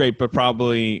both great, but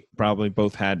probably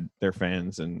both had their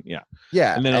fans. And yeah.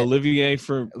 And then Olivier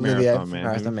for Marathon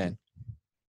Man.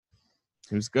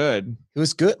 It was good. It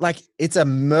was good. Like it's a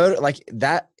murder like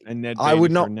that. And Ned I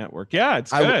would not for Network. Yeah,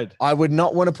 it's good. I would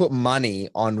not want to put money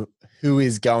on who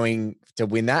is going to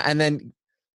win that. And then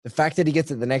the fact that he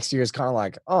gets it the next year is kind of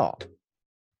like, oh,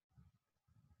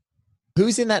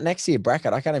 who's in that next year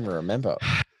bracket? I can't even remember.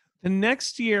 The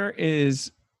next year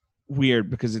is weird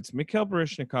because it's Mikhail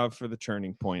Baryshnikov for The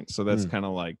Turning Point. So that's kind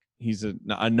of like he's a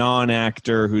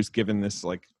non-actor who's given this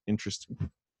like interesting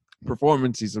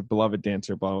performance. He's a beloved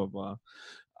dancer, blah, blah,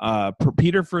 blah.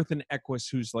 Peter Firth and Equus,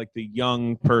 who's like the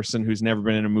young person who's never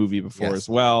been in a movie before as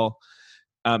well.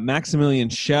 Maximilian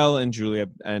Schell and Julia,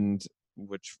 and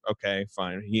which, okay,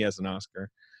 fine. He has an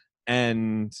Oscar.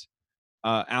 And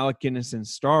Alec Guinness in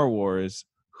Star Wars,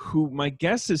 who my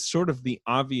guess is sort of the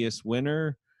obvious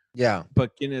winner. Yeah.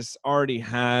 But Guinness already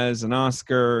has an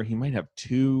Oscar. He might have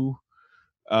two.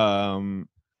 And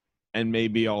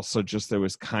maybe also just there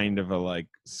was kind of a like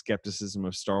skepticism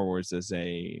of Star Wars as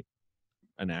an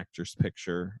actor's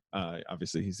picture.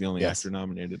 Obviously he's the only actor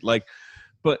nominated. Like,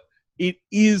 but it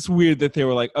is weird that they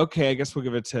were like, okay, I guess we'll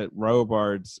give it to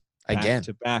Robards again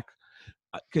to back.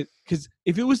 Because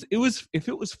if it was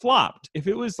flopped, if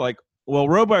it was like, well,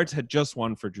 Robards had just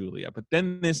won for Julia, but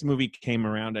then this movie came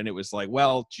around and it was like,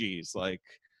 well, geez, like,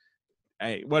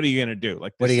 hey, what are you gonna do?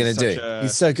 Like, what are you gonna do?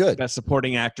 He's so good. Best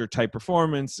supporting actor type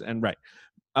performance, and right.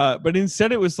 But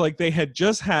instead, it was like they had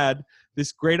just had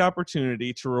this great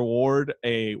opportunity to reward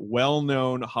a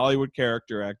well-known Hollywood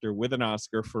character actor with an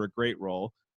Oscar for a great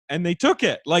role, and they took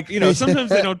it. Like, you know, sometimes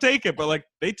they don't take it, but like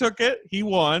they took it. He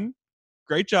won.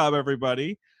 Great job,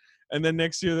 everybody. And then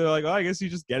next year they're like, oh, I guess you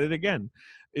just get it again.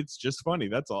 It's just funny.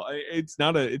 That's all. It's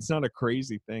not a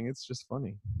crazy thing. It's just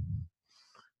funny.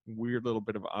 Weird little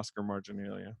bit of Oscar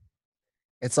marginalia.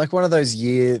 It's like one of those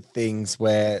year things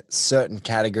where certain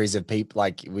categories of people,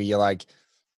 like where you're like,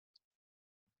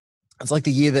 it's like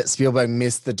the year that Spielberg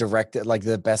missed the director, like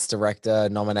the best director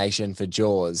nomination for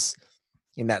Jaws.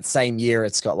 In that same year,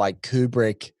 it's got like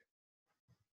Kubrick.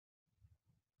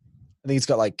 I think it's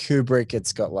got like Kubrick.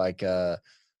 It's got like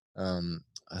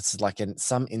it's like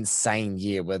some insane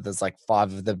year where there's like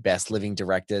 5 of the best living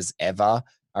directors ever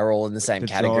are all in the same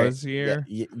category. Jaws year?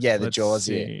 Yeah, the Jaws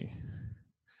year.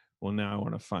 Well, now I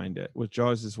want to find it. With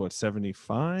Jaws is what,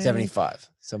 75? 75.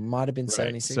 So it might have been Right.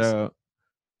 76. So,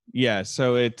 yeah,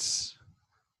 so it's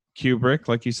Kubrick,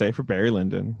 like you say, for Barry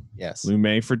Lyndon. Yes.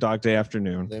 Lumet for Dog Day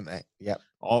Afternoon. Lumet. Yep.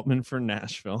 Altman for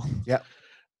Nashville. Yep.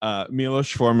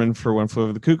 Milos Forman for One Flew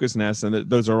Over the Cuckoo's Nest, and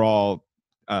those are all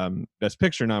Best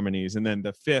Picture nominees. And then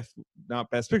the 5th,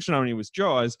 not Best Picture nominee, was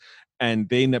Jaws, and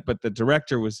but the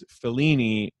director was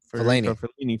Fellini for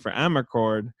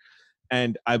Amarcord.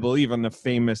 And I believe on the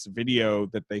famous video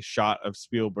that they shot of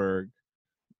Spielberg,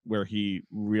 where he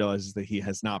realizes that he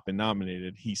has not been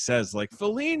nominated, he says like,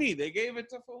 Fellini, they gave it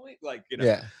to Fellini, like, you know.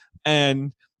 Yeah.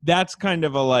 And that's kind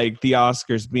of a like the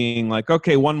Oscars being like,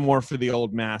 okay, one more for the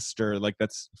old master. Like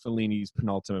that's Fellini's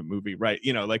penultimate movie, right?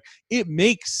 You know, like it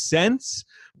makes sense,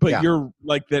 but you're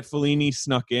like that Fellini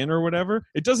snuck in or whatever.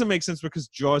 It doesn't make sense because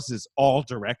Jaws is all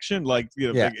direction. Like,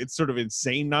 you know, like, it's sort of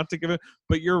insane not to give it.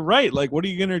 But you're right. Like, what are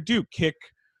you gonna do? Kick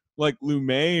like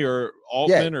Lumet or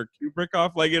Altman or Kubrick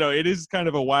off? Like, you know, it is kind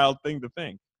of a wild thing to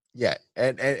think. Yeah,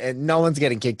 and no one's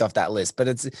getting kicked off that list, but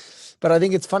I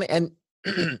think it's funny. And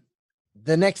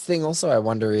the next thing also I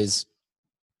wonder is,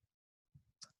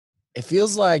 it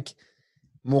feels like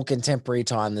more contemporary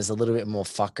time, there's a little bit more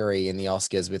fuckery in the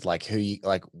Oscars with like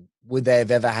would they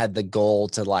have ever had the gall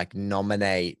to like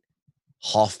nominate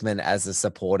Hoffman as a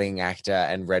supporting actor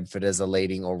and Redford as a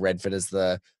leading, or Redford as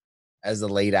the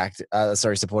lead actor,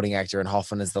 supporting actor, and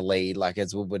Hoffman as the lead, like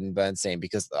as Woodward and Bernstein,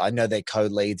 because I know they're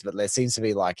co-leads, but there seems to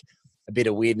be like a bit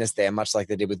of weirdness there, much like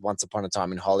they did with Once Upon a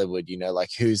Time in Hollywood, you know, like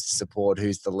who's the support,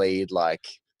 who's the lead, like,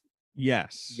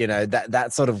 yes, you know,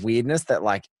 that sort of weirdness that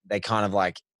like they kind of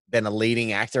like, then a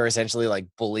leading actor essentially like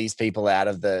bullies people out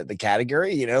of the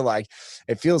category, you know, like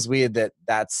it feels weird that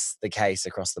that's the case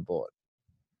across the board.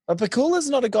 But Pakula's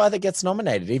not a guy that gets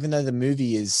nominated, even though the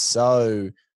movie is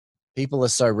people are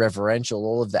so reverential.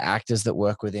 All of the actors that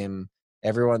work with him,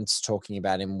 everyone's talking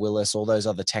about him. Willis, all those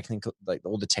other technical, like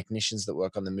all the technicians that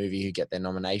work on the movie who get their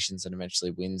nominations and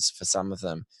eventually wins for some of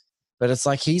them. But it's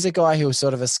like he's a guy who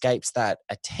sort of escapes that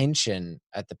attention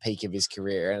at the peak of his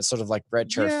career, and it's sort of like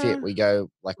retrofit. We go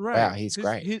like, wow, he's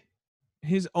great.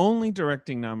 His only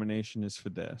directing nomination is for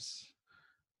this,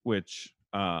 which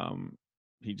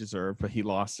he deserved, but he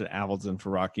lost to Avildsen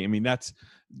for Rocky. I mean, that's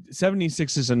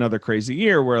 76 is another crazy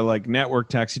year where like Network,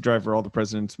 Taxi Driver, All the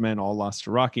President's Men all lost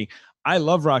to Rocky. I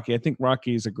love Rocky. I think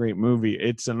Rocky is a great movie.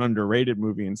 It's an underrated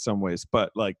movie in some ways,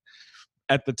 but like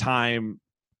at the time,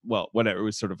 well, whatever, it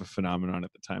was sort of a phenomenon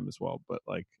at the time as well, but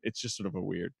like it's just sort of a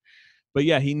weird. But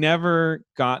yeah, he never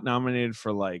got nominated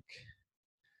for like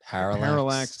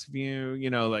Parallax View, you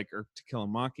know, like, or To Kill a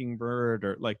Mockingbird,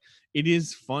 or like, it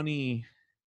is funny.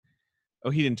 Oh,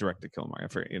 he didn't direct To Kill a Mockingbird.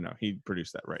 I forget, you know, he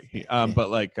produced that, right? But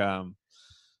like,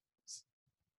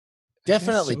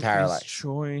 definitely Parallax.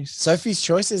 Sophie's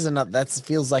Choice is enough. That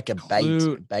feels like a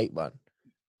bait one.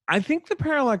 I think the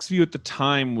Parallax View at the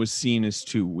time was seen as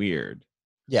too weird.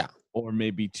 Yeah. Or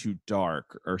maybe too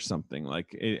dark or something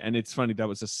like it, and it's funny that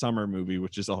was a summer movie,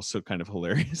 which is also kind of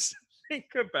hilarious to think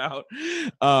about.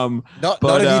 Not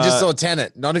if you just saw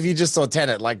Tenet. Not if you just saw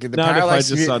Tenet. Like the Parallax.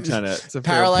 If I just saw Tenet. It's a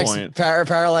Parallax, fair point.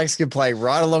 Parallax could play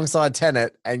right alongside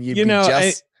Tenet, and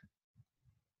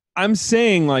I'm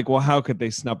saying like, well, how could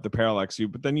they snub the Parallax View?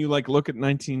 But then you like look at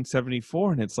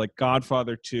 1974, and it's like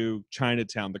Godfather 2,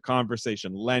 Chinatown, The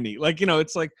Conversation, Lenny. Like, you know,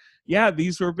 it's like, yeah,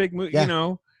 these were big movies. Yeah. You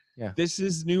know. Yeah. This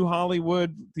is new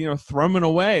Hollywood, you know, thrumming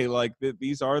away. Like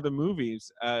these are the movies.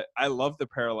 I love the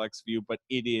Parallax View, but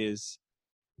it's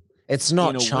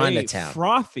not Chinatown.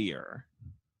 Frothier.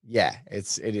 Yeah,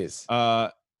 it is.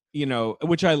 You know,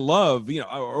 which I love, you know,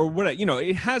 or what, you know,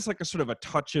 it has like a sort of a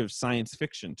touch of science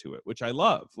fiction to it, which I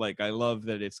love. Like, I love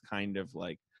that it's kind of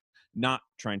like not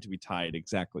trying to be tied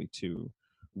exactly to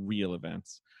real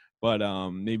events.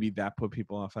 but maybe that put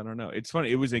people off. I don't know. It's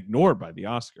funny. It was ignored by the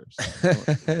Oscars.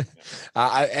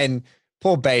 And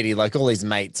Paul Beatty, like all his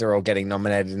mates are all getting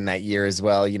nominated in that year as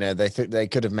well. You know, they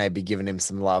could have maybe given him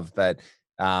some love, but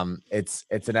it's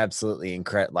an absolutely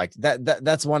incredible, like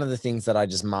that's one of the things that I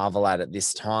just marvel at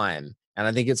this time. And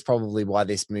I think it's probably why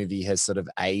this movie has sort of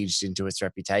aged into its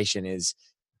reputation is,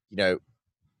 you know,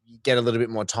 you get a little bit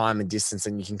more time and distance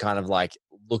and you can kind of like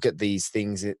look at these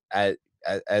things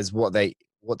as what they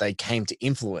came to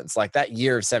influence. Like that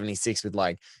year of 76 with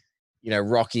like, you know,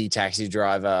 Rocky, Taxi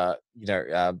Driver, you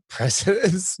know,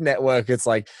 President's Network. It's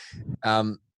like,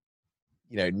 you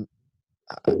know,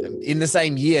 in the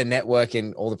same year, Network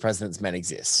and All the President's Men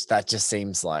exist. That just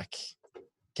seems like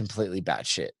completely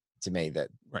batshit to me that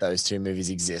those two movies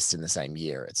exist in the same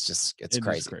year. It's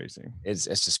crazy. It's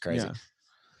just crazy. Yeah.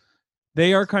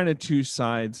 They are kind of two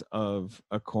sides of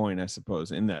a coin, I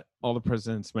suppose, in that All the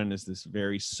President's Men is this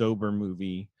very sober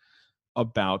movie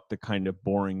about the kind of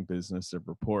boring business of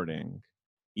reporting,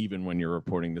 even when you're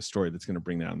reporting the story that's going to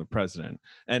bring down the president.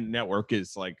 And Network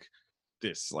is like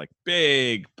this like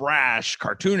big brash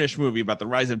cartoonish movie about the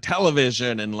rise of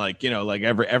television, and like, you know, like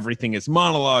everything is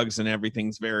monologues and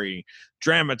everything's very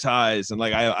dramatized, and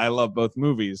like I love both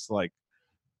movies, like,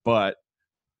 but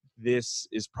this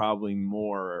is probably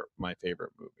more my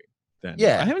favorite movie than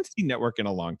I haven't seen Network in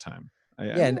a long time. I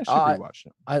should rewatch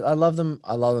them. I love them.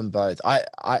 I love them both.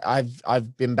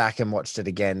 I've been back and watched it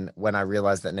again when I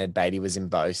realized that Ned Beatty was in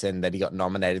both and that he got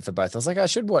nominated for both. I was like, I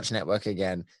should watch Network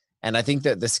again. And I think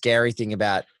that the scary thing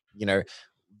about Network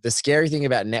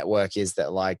is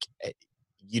that like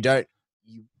you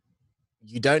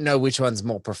don't know which one's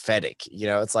more prophetic. You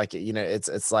know, it's like, you know,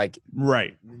 it's like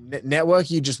right.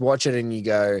 Network, you just watch it and you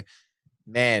go,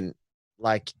 man,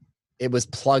 like it was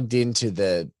plugged into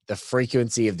the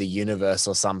frequency of the universe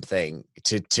or something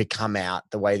to come out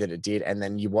the way that it did. And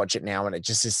then you watch it now and it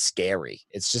just is scary.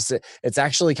 It's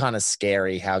actually kind of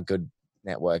scary how good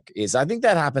Network is. I think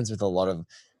that happens with a lot of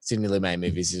Sidney Lumet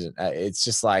movies. It's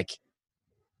just like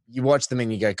you watch them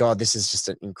and you go, God, this is just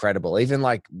incredible. Even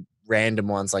like random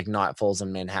ones like Night Falls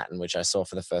in Manhattan, which I saw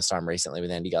for the first time recently with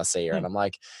Andy Garcia. And I'm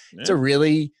like, it's a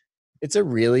really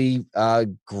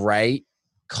great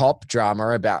cop drama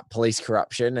about police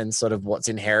corruption and sort of what's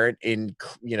inherent in,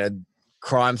 you know,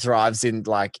 crime thrives in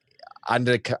like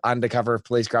undercover of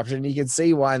police corruption. And you can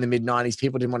see why in the mid-90s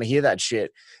people didn't want to hear that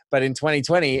shit. But in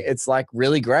 2020, it's like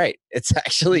really great. It's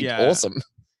actually awesome.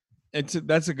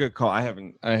 That's a good call. I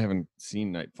haven't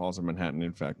seen Night Falls in Manhattan,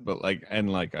 in fact, but like, and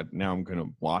like now I'm gonna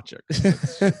watch it.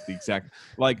 It's the exact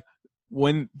like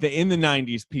when in the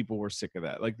 90s people were sick of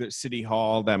that, like the City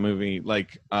Hall, that movie,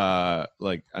 like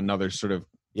another sort of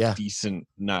decent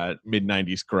mid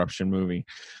 90s corruption movie.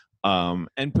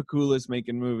 And Pakula's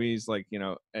making movies, like, you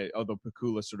know, although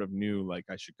Pakula sort of knew like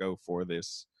I should go for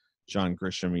this John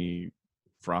Grisham-y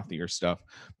frothier stuff,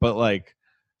 but like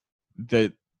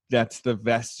that's the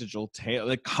vestigial tale,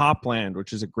 like Copland,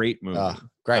 which is a great movie,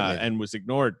 and was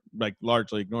ignored, like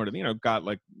largely ignored. And, you know, got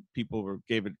like people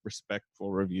gave it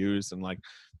respectful reviews, and like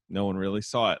no one really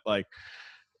saw it. Like,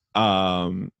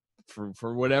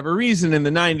 for whatever reason in the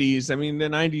 90s. I mean, the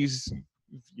 90s,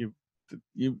 the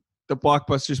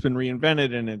blockbuster's been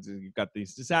reinvented, and you've got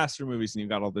these disaster movies, and you've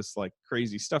got all this like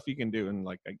crazy stuff you can do, and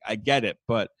like I get it,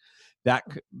 but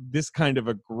this kind of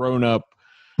a grown up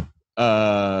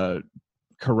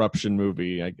corruption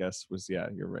movie, I guess, was,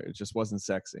 you're right, it just wasn't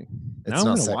sexy. Now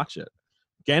I'm gonna watch it.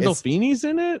 Gandolfini's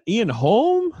in it. Ian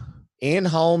Holm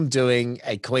doing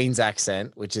a Queen's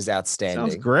accent, which is outstanding.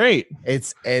 Sounds great.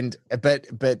 But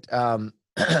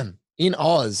in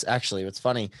Oz, actually, what's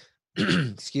funny,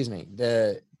 excuse me,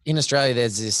 in Australia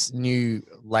there's this new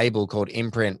label called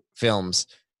Imprint Films,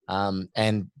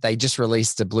 and they just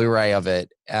released a Blu-ray of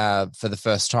it for the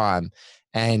first time,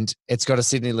 and it's got a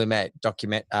Sidney Lumet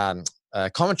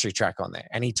commentary track on there,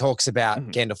 and he talks about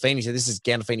Gandolfini. So this is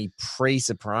Gandolfini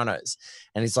pre-Sopranos,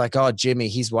 and he's like, "Oh, Jimmy,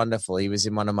 he's wonderful. He was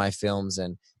in one of my films,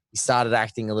 and he started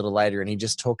acting a little later." And he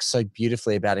just talks so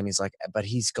beautifully about him. He's like, "But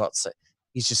he's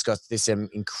just got this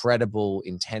incredible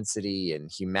intensity and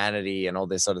humanity and all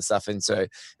this sort of stuff." And so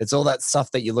it's all that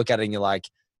stuff that you look at and you're like,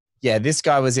 "Yeah, this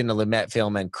guy was in a Lumet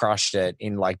film and crushed it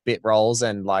in like bit roles."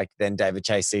 And like then David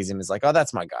Chase sees him, is like, "Oh,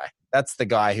 that's my guy. That's the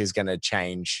guy who's going to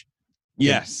change."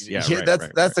 Yes. Yeah.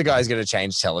 That's the guy who's going to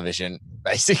change television,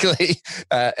 basically,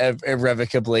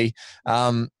 irrevocably,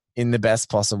 in the best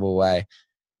possible way.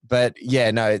 But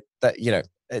yeah, no, that, you know,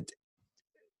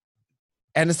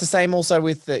 and it's the same also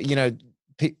with, you know,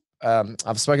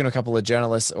 I've spoken to a couple of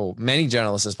journalists, or many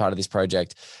journalists, as part of this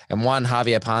project, and one,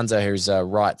 Javier Panza, who's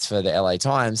writes for the LA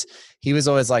Times. He was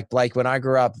always like, Blake, when I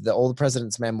grew up, All the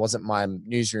President's Men wasn't my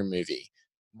newsroom movie.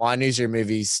 My newsroom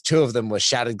movies, 2 of them were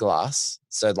Shattered Glass,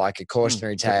 so like A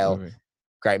Cautionary Tale,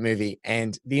 great movie,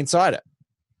 and The Insider,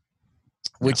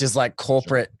 which is like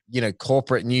corporate,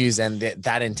 corporate news and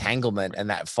that entanglement and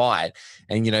that fight.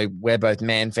 And, we're both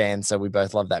Man fans, so we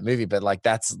both love that movie. But like,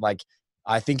 that's like,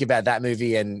 I think about that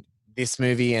movie and this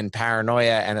movie and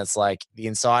Paranoia, and it's like The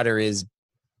Insider is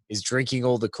drinking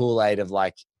all the Kool-Aid of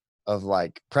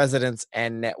presidents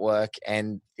and network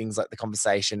and things like The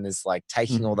Conversation, is like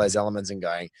taking all those elements and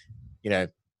going,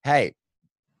 hey,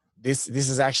 this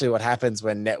is actually what happens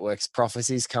when networks'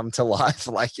 prophecies come to life.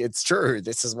 Like, it's true.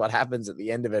 This is what happens at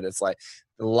the end of it. It's like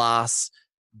the last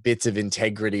bits of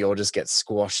integrity all just get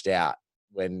squashed out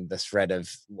when the threat of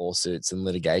lawsuits and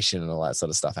litigation and all that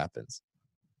sort of stuff happens.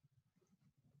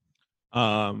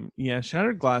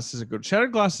 Shattered Glass is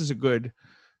a good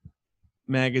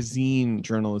magazine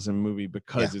journalism movie,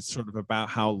 because it's sort of about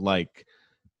how like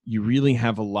you really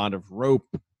have a lot of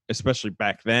rope, especially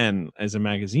back then as a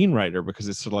magazine writer, because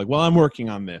it's sort of like, well, I'm working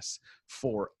on this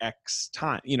for X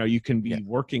time. You can be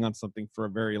working on something for a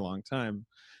very long time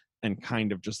and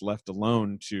kind of just left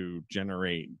alone to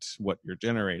generate what you're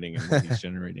generating, and what he's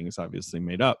generating is obviously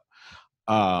made up.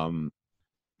 The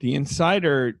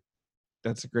Insider,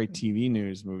 that's a great TV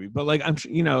news movie, but like, I'm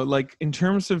like in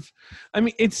terms of,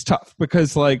 it's tough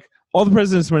because like All the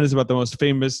President's Men is about the most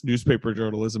famous newspaper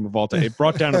journalism of all time. It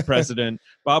brought down a president.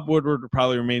 Bob Woodward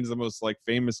probably remains the most like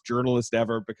famous journalist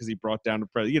ever because he brought down a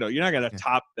president. You're not going to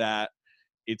top that.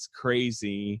 It's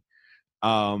crazy.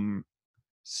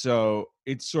 So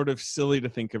it's sort of silly to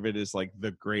think of it as like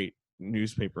the great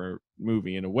newspaper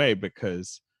movie in a way,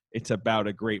 because it's about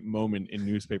a great moment in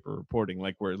newspaper reporting.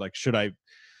 Like, where like, should I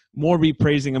more be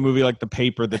praising a movie like The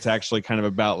Paper that's actually kind of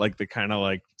about like the kind of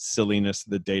like silliness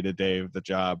of the day-to-day of the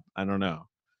job? I don't know.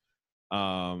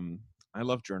 I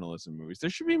love journalism movies. There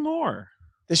should be more.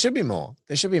 There should be more.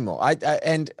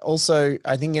 And also,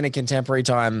 I think in a contemporary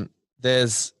time,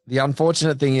 there's the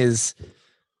unfortunate thing is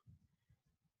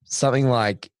someone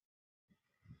like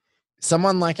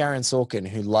Aaron Sorkin,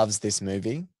 who loves this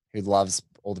movie, who loves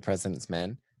All the President's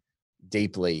Men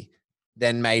deeply,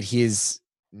 then made his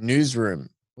Newsroom.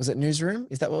 Was it Newsroom?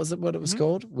 Is that what it was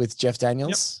called, with Jeff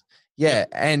Daniels? Yep. Yeah.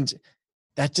 And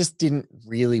that just didn't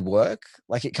really work.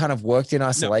 Like, it kind of worked in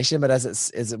isolation, but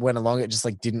as it went along, it just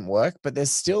like didn't work. But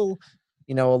there's still,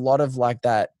 a lot of like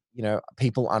that,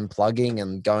 people unplugging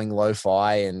and going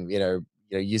lo-fi and,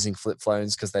 using flip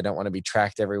phones because they don't want to be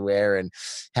tracked everywhere, and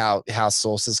how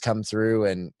sources come through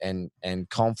and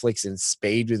conflicts and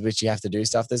speed with which you have to do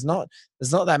stuff. There's not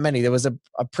that many. There was a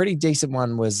pretty decent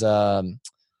one was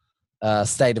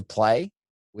State of Play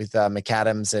with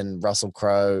McAdams and Russell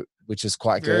Crowe, which is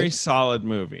quite good. Very solid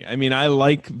movie. I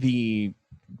like the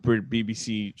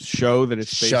BBC show that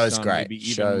it's based Show's on. great.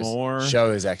 Maybe even more.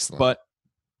 Show is excellent. But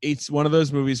it's one of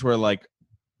those movies where like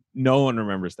no one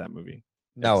remembers that movie.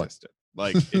 No existed.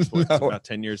 Like, it's about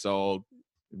 10 years old.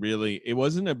 Really, it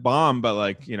wasn't a bomb, but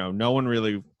like, no one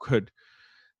really could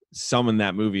summon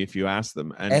that movie if you asked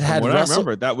them. And it had I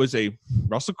remember, that was a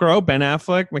Russell Crowe, Ben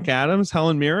Affleck, McAdams,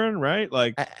 Helen Mirren, right?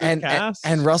 Like,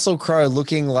 and Russell Crowe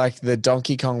looking like the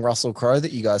Donkey Kong Russell Crowe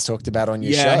that you guys talked about on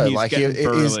your show. He's like,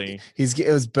 burly.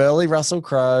 It was burly Russell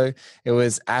Crowe. It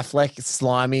was Affleck,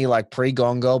 slimy, like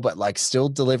pre-Gone Girl, but like still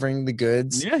delivering the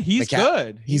goods. Yeah, he's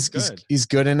good. He's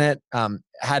good in it.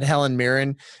 Had Helen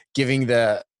Mirren giving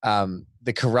the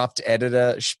corrupt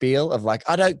editor spiel of like,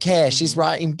 I don't care, she's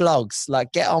writing blogs,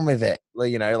 like, get on with it.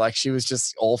 Like, she was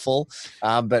just awful.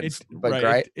 But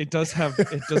great. It does have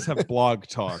blog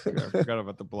talk. I forgot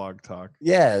about the blog talk.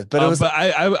 Yeah, but it was. But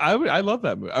I love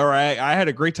that movie. All right, I had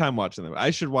a great time watching them. I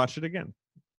should watch it again.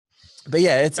 But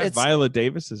yeah, it's Viola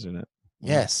Davis is in it.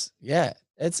 Yes, yeah,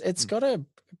 it's got a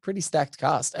pretty stacked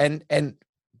cast,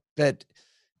 but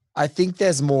I think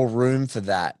there's more room for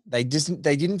that. They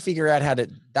didn't figure out how to.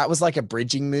 That was like a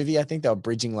bridging movie. I think they were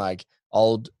bridging like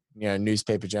old,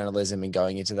 newspaper journalism and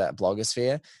going into that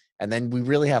blogosphere. And then we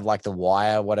really have like The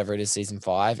Wire, whatever it is, season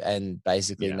 5, and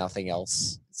basically nothing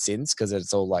else since, because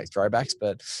it's all like throwbacks.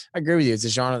 But I agree with you. It's a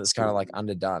genre that's kind of like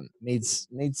underdone. Needs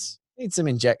some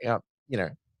inject.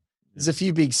 There's a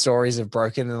few big stories have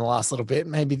broken in the last little bit.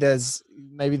 Maybe there's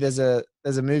a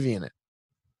movie in it.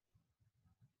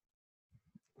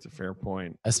 It's a fair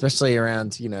point, especially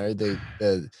around the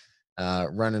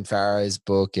Ronan Farrow's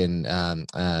book and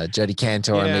Jodi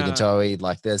Kantor and Megan Towie.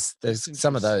 Like, there's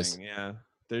some of those. Yeah,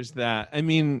 there's that.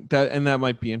 That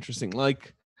might be interesting.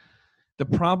 Like,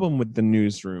 the problem with the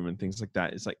newsroom and things like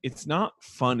that is like it's not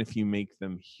fun if you make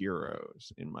them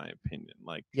heroes, in my opinion.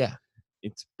 Like, Yeah.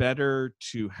 it's better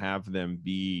to have them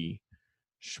be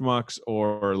schmucks,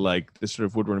 or like the sort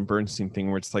of Woodward and Bernstein thing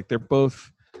where it's like they're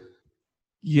both,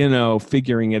 you know,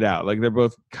 figuring it out. Like they're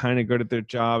both kind of good at their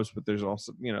jobs, but there's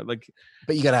also, you know, like,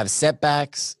 but you got to have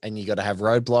setbacks and you got to have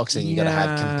roadblocks and you got to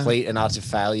have complete and utter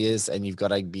failures, and you've got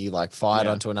to be like fired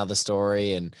onto another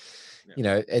story. And, you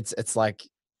know, it's like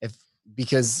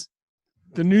because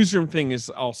the newsroom thing is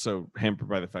also hampered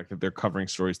by the fact that they're covering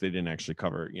stories they didn't actually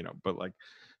cover, you know, but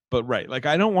right. Like,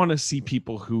 I don't want to see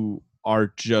people who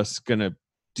are just going to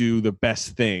do the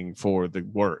best thing for the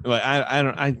work. Like,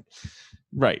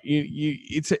 right.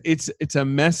 It's a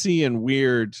messy and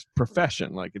weird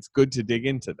profession. Like, it's good to dig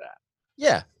into that.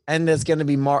 Yeah. And there's going to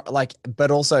be more like,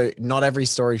 but also not every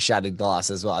story shattered glass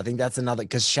as well. I think that's another,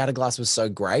 because Shattered Glass was so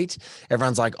great.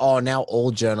 Everyone's like, oh, now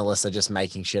all journalists are just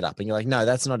making shit up. And you're like, no,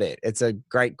 that's not it. It's a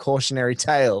great cautionary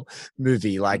tale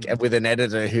movie, like with an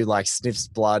editor who like sniffs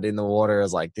blood in the water,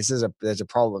 is like, there's a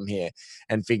problem here,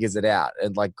 and figures it out.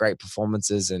 And like great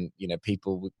performances, and, you know,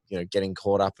 people, you know, getting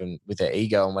caught up and with their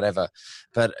ego and whatever.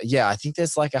 But yeah, I think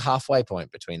there's like a halfway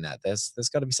point between that. There's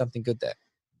got to be something good there.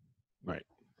 Right.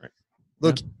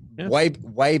 Look, way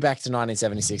back to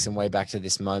 1976 and way back to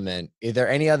this moment. Are there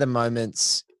any other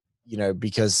moments, you know,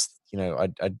 because, you know,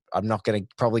 I'm not going to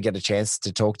probably get a chance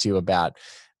to talk to you about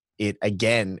it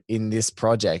again in this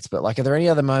project, but like, are there any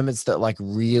other moments that like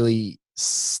really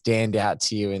stand out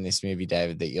to you in this movie,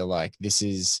 David, that you're like, this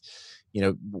is, you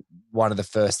know, one of the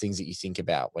first things that you think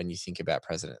about when you think about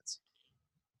Presidents?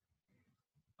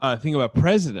 Think about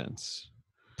Presidents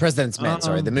Men,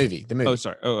 sorry, the movie. Oh,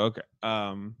 sorry. Oh, okay.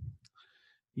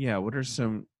 Yeah, what are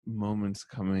some moments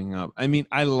coming up? I mean,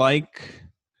 I like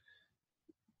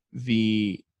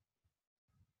the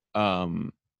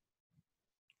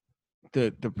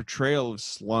portrayal of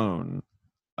Sloane,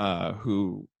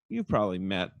 who you've probably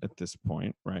met at this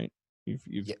point, right?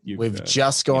 We've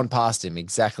just gone past him.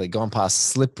 Exactly. Gone past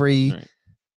slippery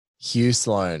Hugh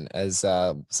Sloane, as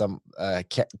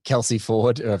Kelsey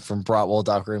Ford from Bright Wall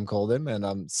Dark Room called him. And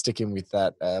I'm sticking with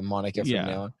that moniker from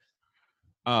now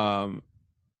on.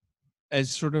 As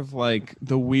sort of like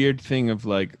the weird thing of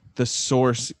like the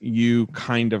source you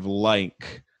kind of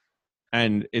like,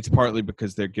 and it's partly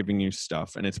because they're giving you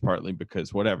stuff, and it's partly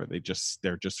because whatever, they're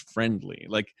just friendly.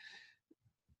 Like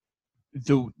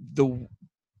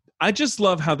I just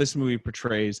love how this movie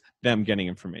portrays them getting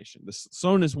information.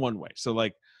 Sloane is one way. So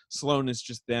like Sloane is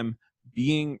just them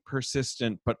being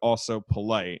persistent, but also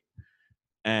polite,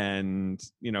 and,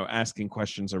 you know, asking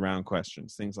questions around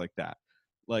questions, things like that.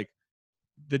 Like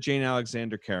the Jane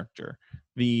Alexander character,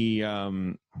 the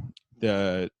Donald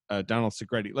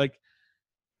Segretti. Like,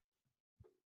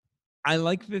 I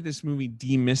like that this movie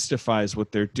demystifies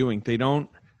what they're doing. They don't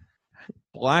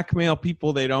blackmail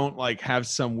people. They don't like have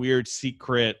some weird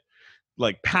secret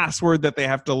like password that they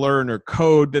have to learn or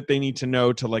code that they need to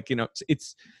know to, like, you know,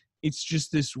 it's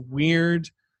just this weird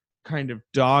kind of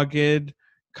dogged,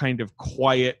 kind of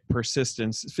quiet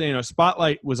persistence. You know,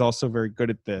 Spotlight was also very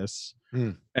good at this.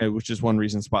 Which is one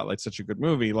reason Spotlight's such a good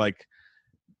movie. Like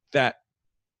that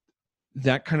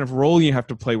kind of role you have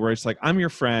to play, where it's like, I'm your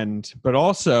friend, but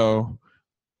also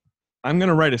I'm going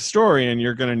to write a story, and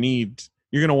you're going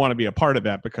to want to be a part of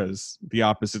that, because the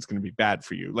opposite's going to be bad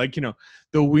for you. Like, you know,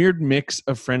 the weird mix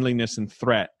of friendliness and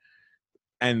threat,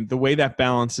 and the way that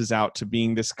balances out to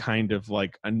being this kind of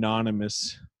like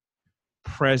anonymous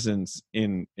presence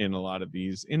in a lot of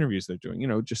these interviews they're doing, you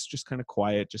know, just kind of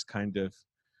quiet, just kind of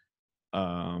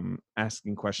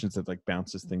asking questions that like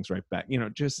bounces things right back, you know.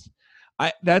 Just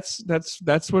that's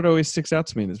what always sticks out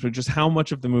to me, is just how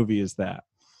much of the movie is that.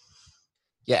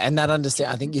 Yeah, and that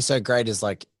I think you're so great is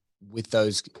like with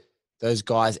those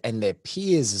guys and their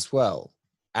peers as well,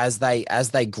 as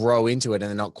they grow into it,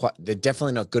 and they're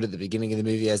definitely not good at the beginning of the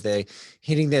movie. As they're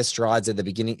hitting their strides at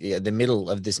the middle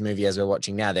of this movie, as we're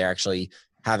watching now, they're actually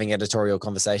having editorial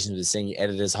conversations with senior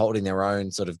editors, holding their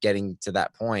own, sort of getting to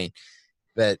that point.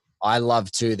 But I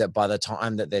love too that by the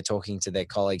time that they're talking to their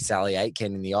colleague Sally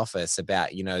Aitken in the office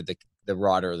about, you know, the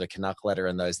writer of the Canuck letter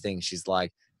and those things, she's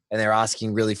like, and they're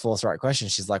asking really forthright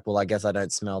questions. She's like, well, I guess I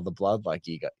don't smell the blood like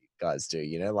you guys do,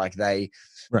 you know, like they,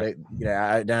 you know,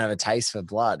 I don't have a taste for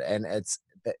blood. And it's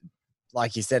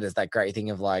like you said, it's that great thing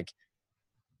of like,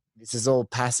 this is all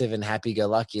passive and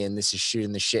happy-go-lucky, and this is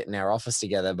shooting the shit in our office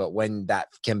together. But when that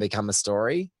can become a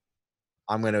story,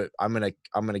 I'm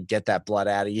gonna get that blood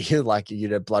out of you, like, you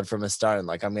know, blood from a stone.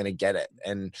 Like, I'm gonna get it.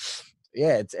 And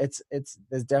yeah, it's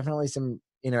there's definitely some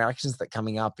interactions that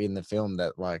coming up in the film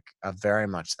that like are very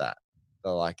much that.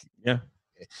 They're like,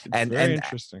 and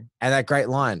interesting. And that great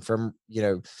line from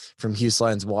Hugh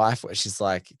Sloane's wife, where she's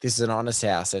like, "This is an honest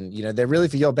house, and they're really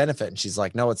for your benefit." And she's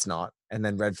like, "No, it's not." And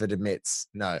then Redford admits,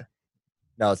 "No,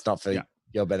 it's not for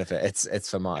your benefit. It's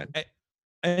for mine."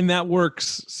 And that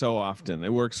works so often.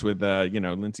 It works with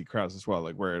Lindsay Krause as well.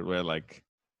 Like where like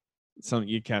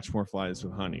you catch more flies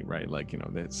with honey, right? Like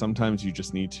that sometimes you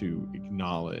just need to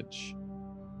acknowledge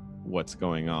what's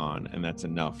going on, and that's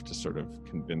enough to sort of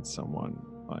convince someone,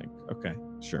 like, okay,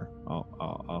 sure,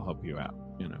 I'll help you out.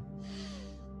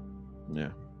 Yeah.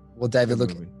 Well, David,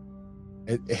 look,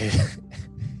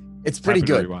 it's pretty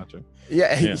good.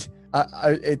 Yeah.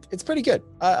 It's pretty good.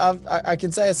 I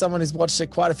can say, as someone who's watched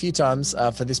it quite a few times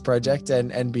for this project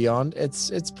and beyond,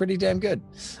 it's pretty damn good.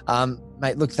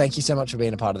 Mate, look, thank you so much for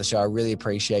being a part of the show. I really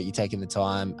appreciate you taking the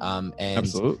time. And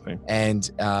absolutely.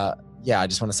 And I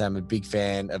just want to say I'm a big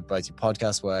fan of both your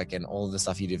podcast work and all of the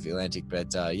stuff you do for Atlantic.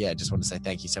 But just want to say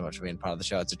thank you so much for being part of the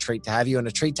show. It's a treat to have you, and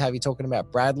a treat to have you talking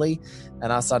about Bradley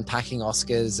and us unpacking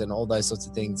Oscars and all those sorts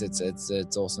of things. It's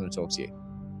awesome to talk to you.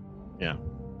 Yeah.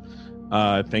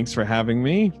 Thanks for having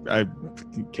me. I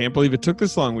can't believe it took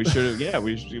this long. We should have,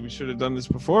 we should have done this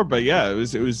before. But yeah, it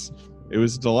was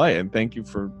a delight, and thank you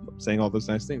for saying all those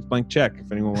nice things. Blank check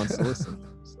if anyone wants to listen.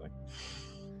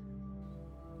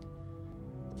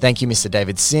 Thank you, Mr.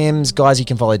 David Sims. Guys, you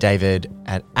can follow David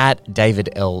at David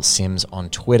L. Sims on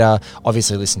Twitter.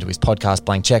 Obviously, listen to his podcast,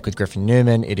 Blank Check with Griffin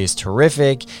Newman. It is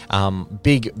terrific.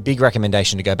 Big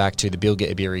recommendation to go back to the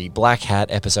Bilger Ibiri Black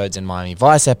Hat episodes and Miami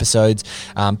Vice episodes,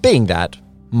 being that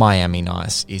Miami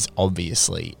Nice is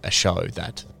obviously a show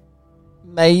that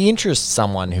may interest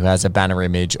someone who has a banner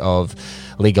image of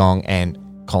Lee Gong and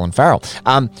Colin Farrell.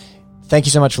 Thank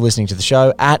you so much for listening to the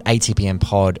show. At ATPM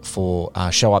Pod for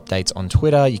show updates on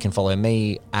Twitter. You can follow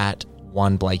me at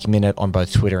OneBlakeMinute on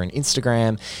both Twitter and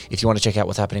Instagram. If you want to check out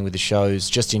what's happening with the shows,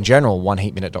 just in general,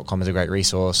 oneheatminute.com is a great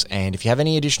resource. And if you have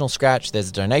any additional scratch, there's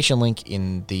a donation link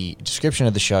in the description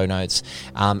of the show notes.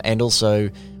 And also,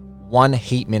 One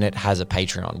Heat Minute has a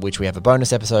Patreon, which we have a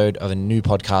bonus episode of a new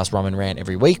podcast, Rum and Rant,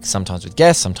 every week, sometimes with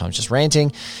guests, sometimes just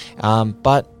ranting.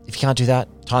 But if you can't do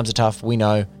that, times are tough. We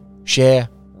know. Share,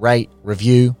 rate,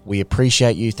 review. We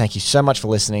appreciate you. Thank you so much for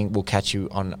listening. We'll catch you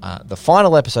on the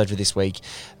final episode for this week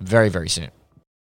very, very soon.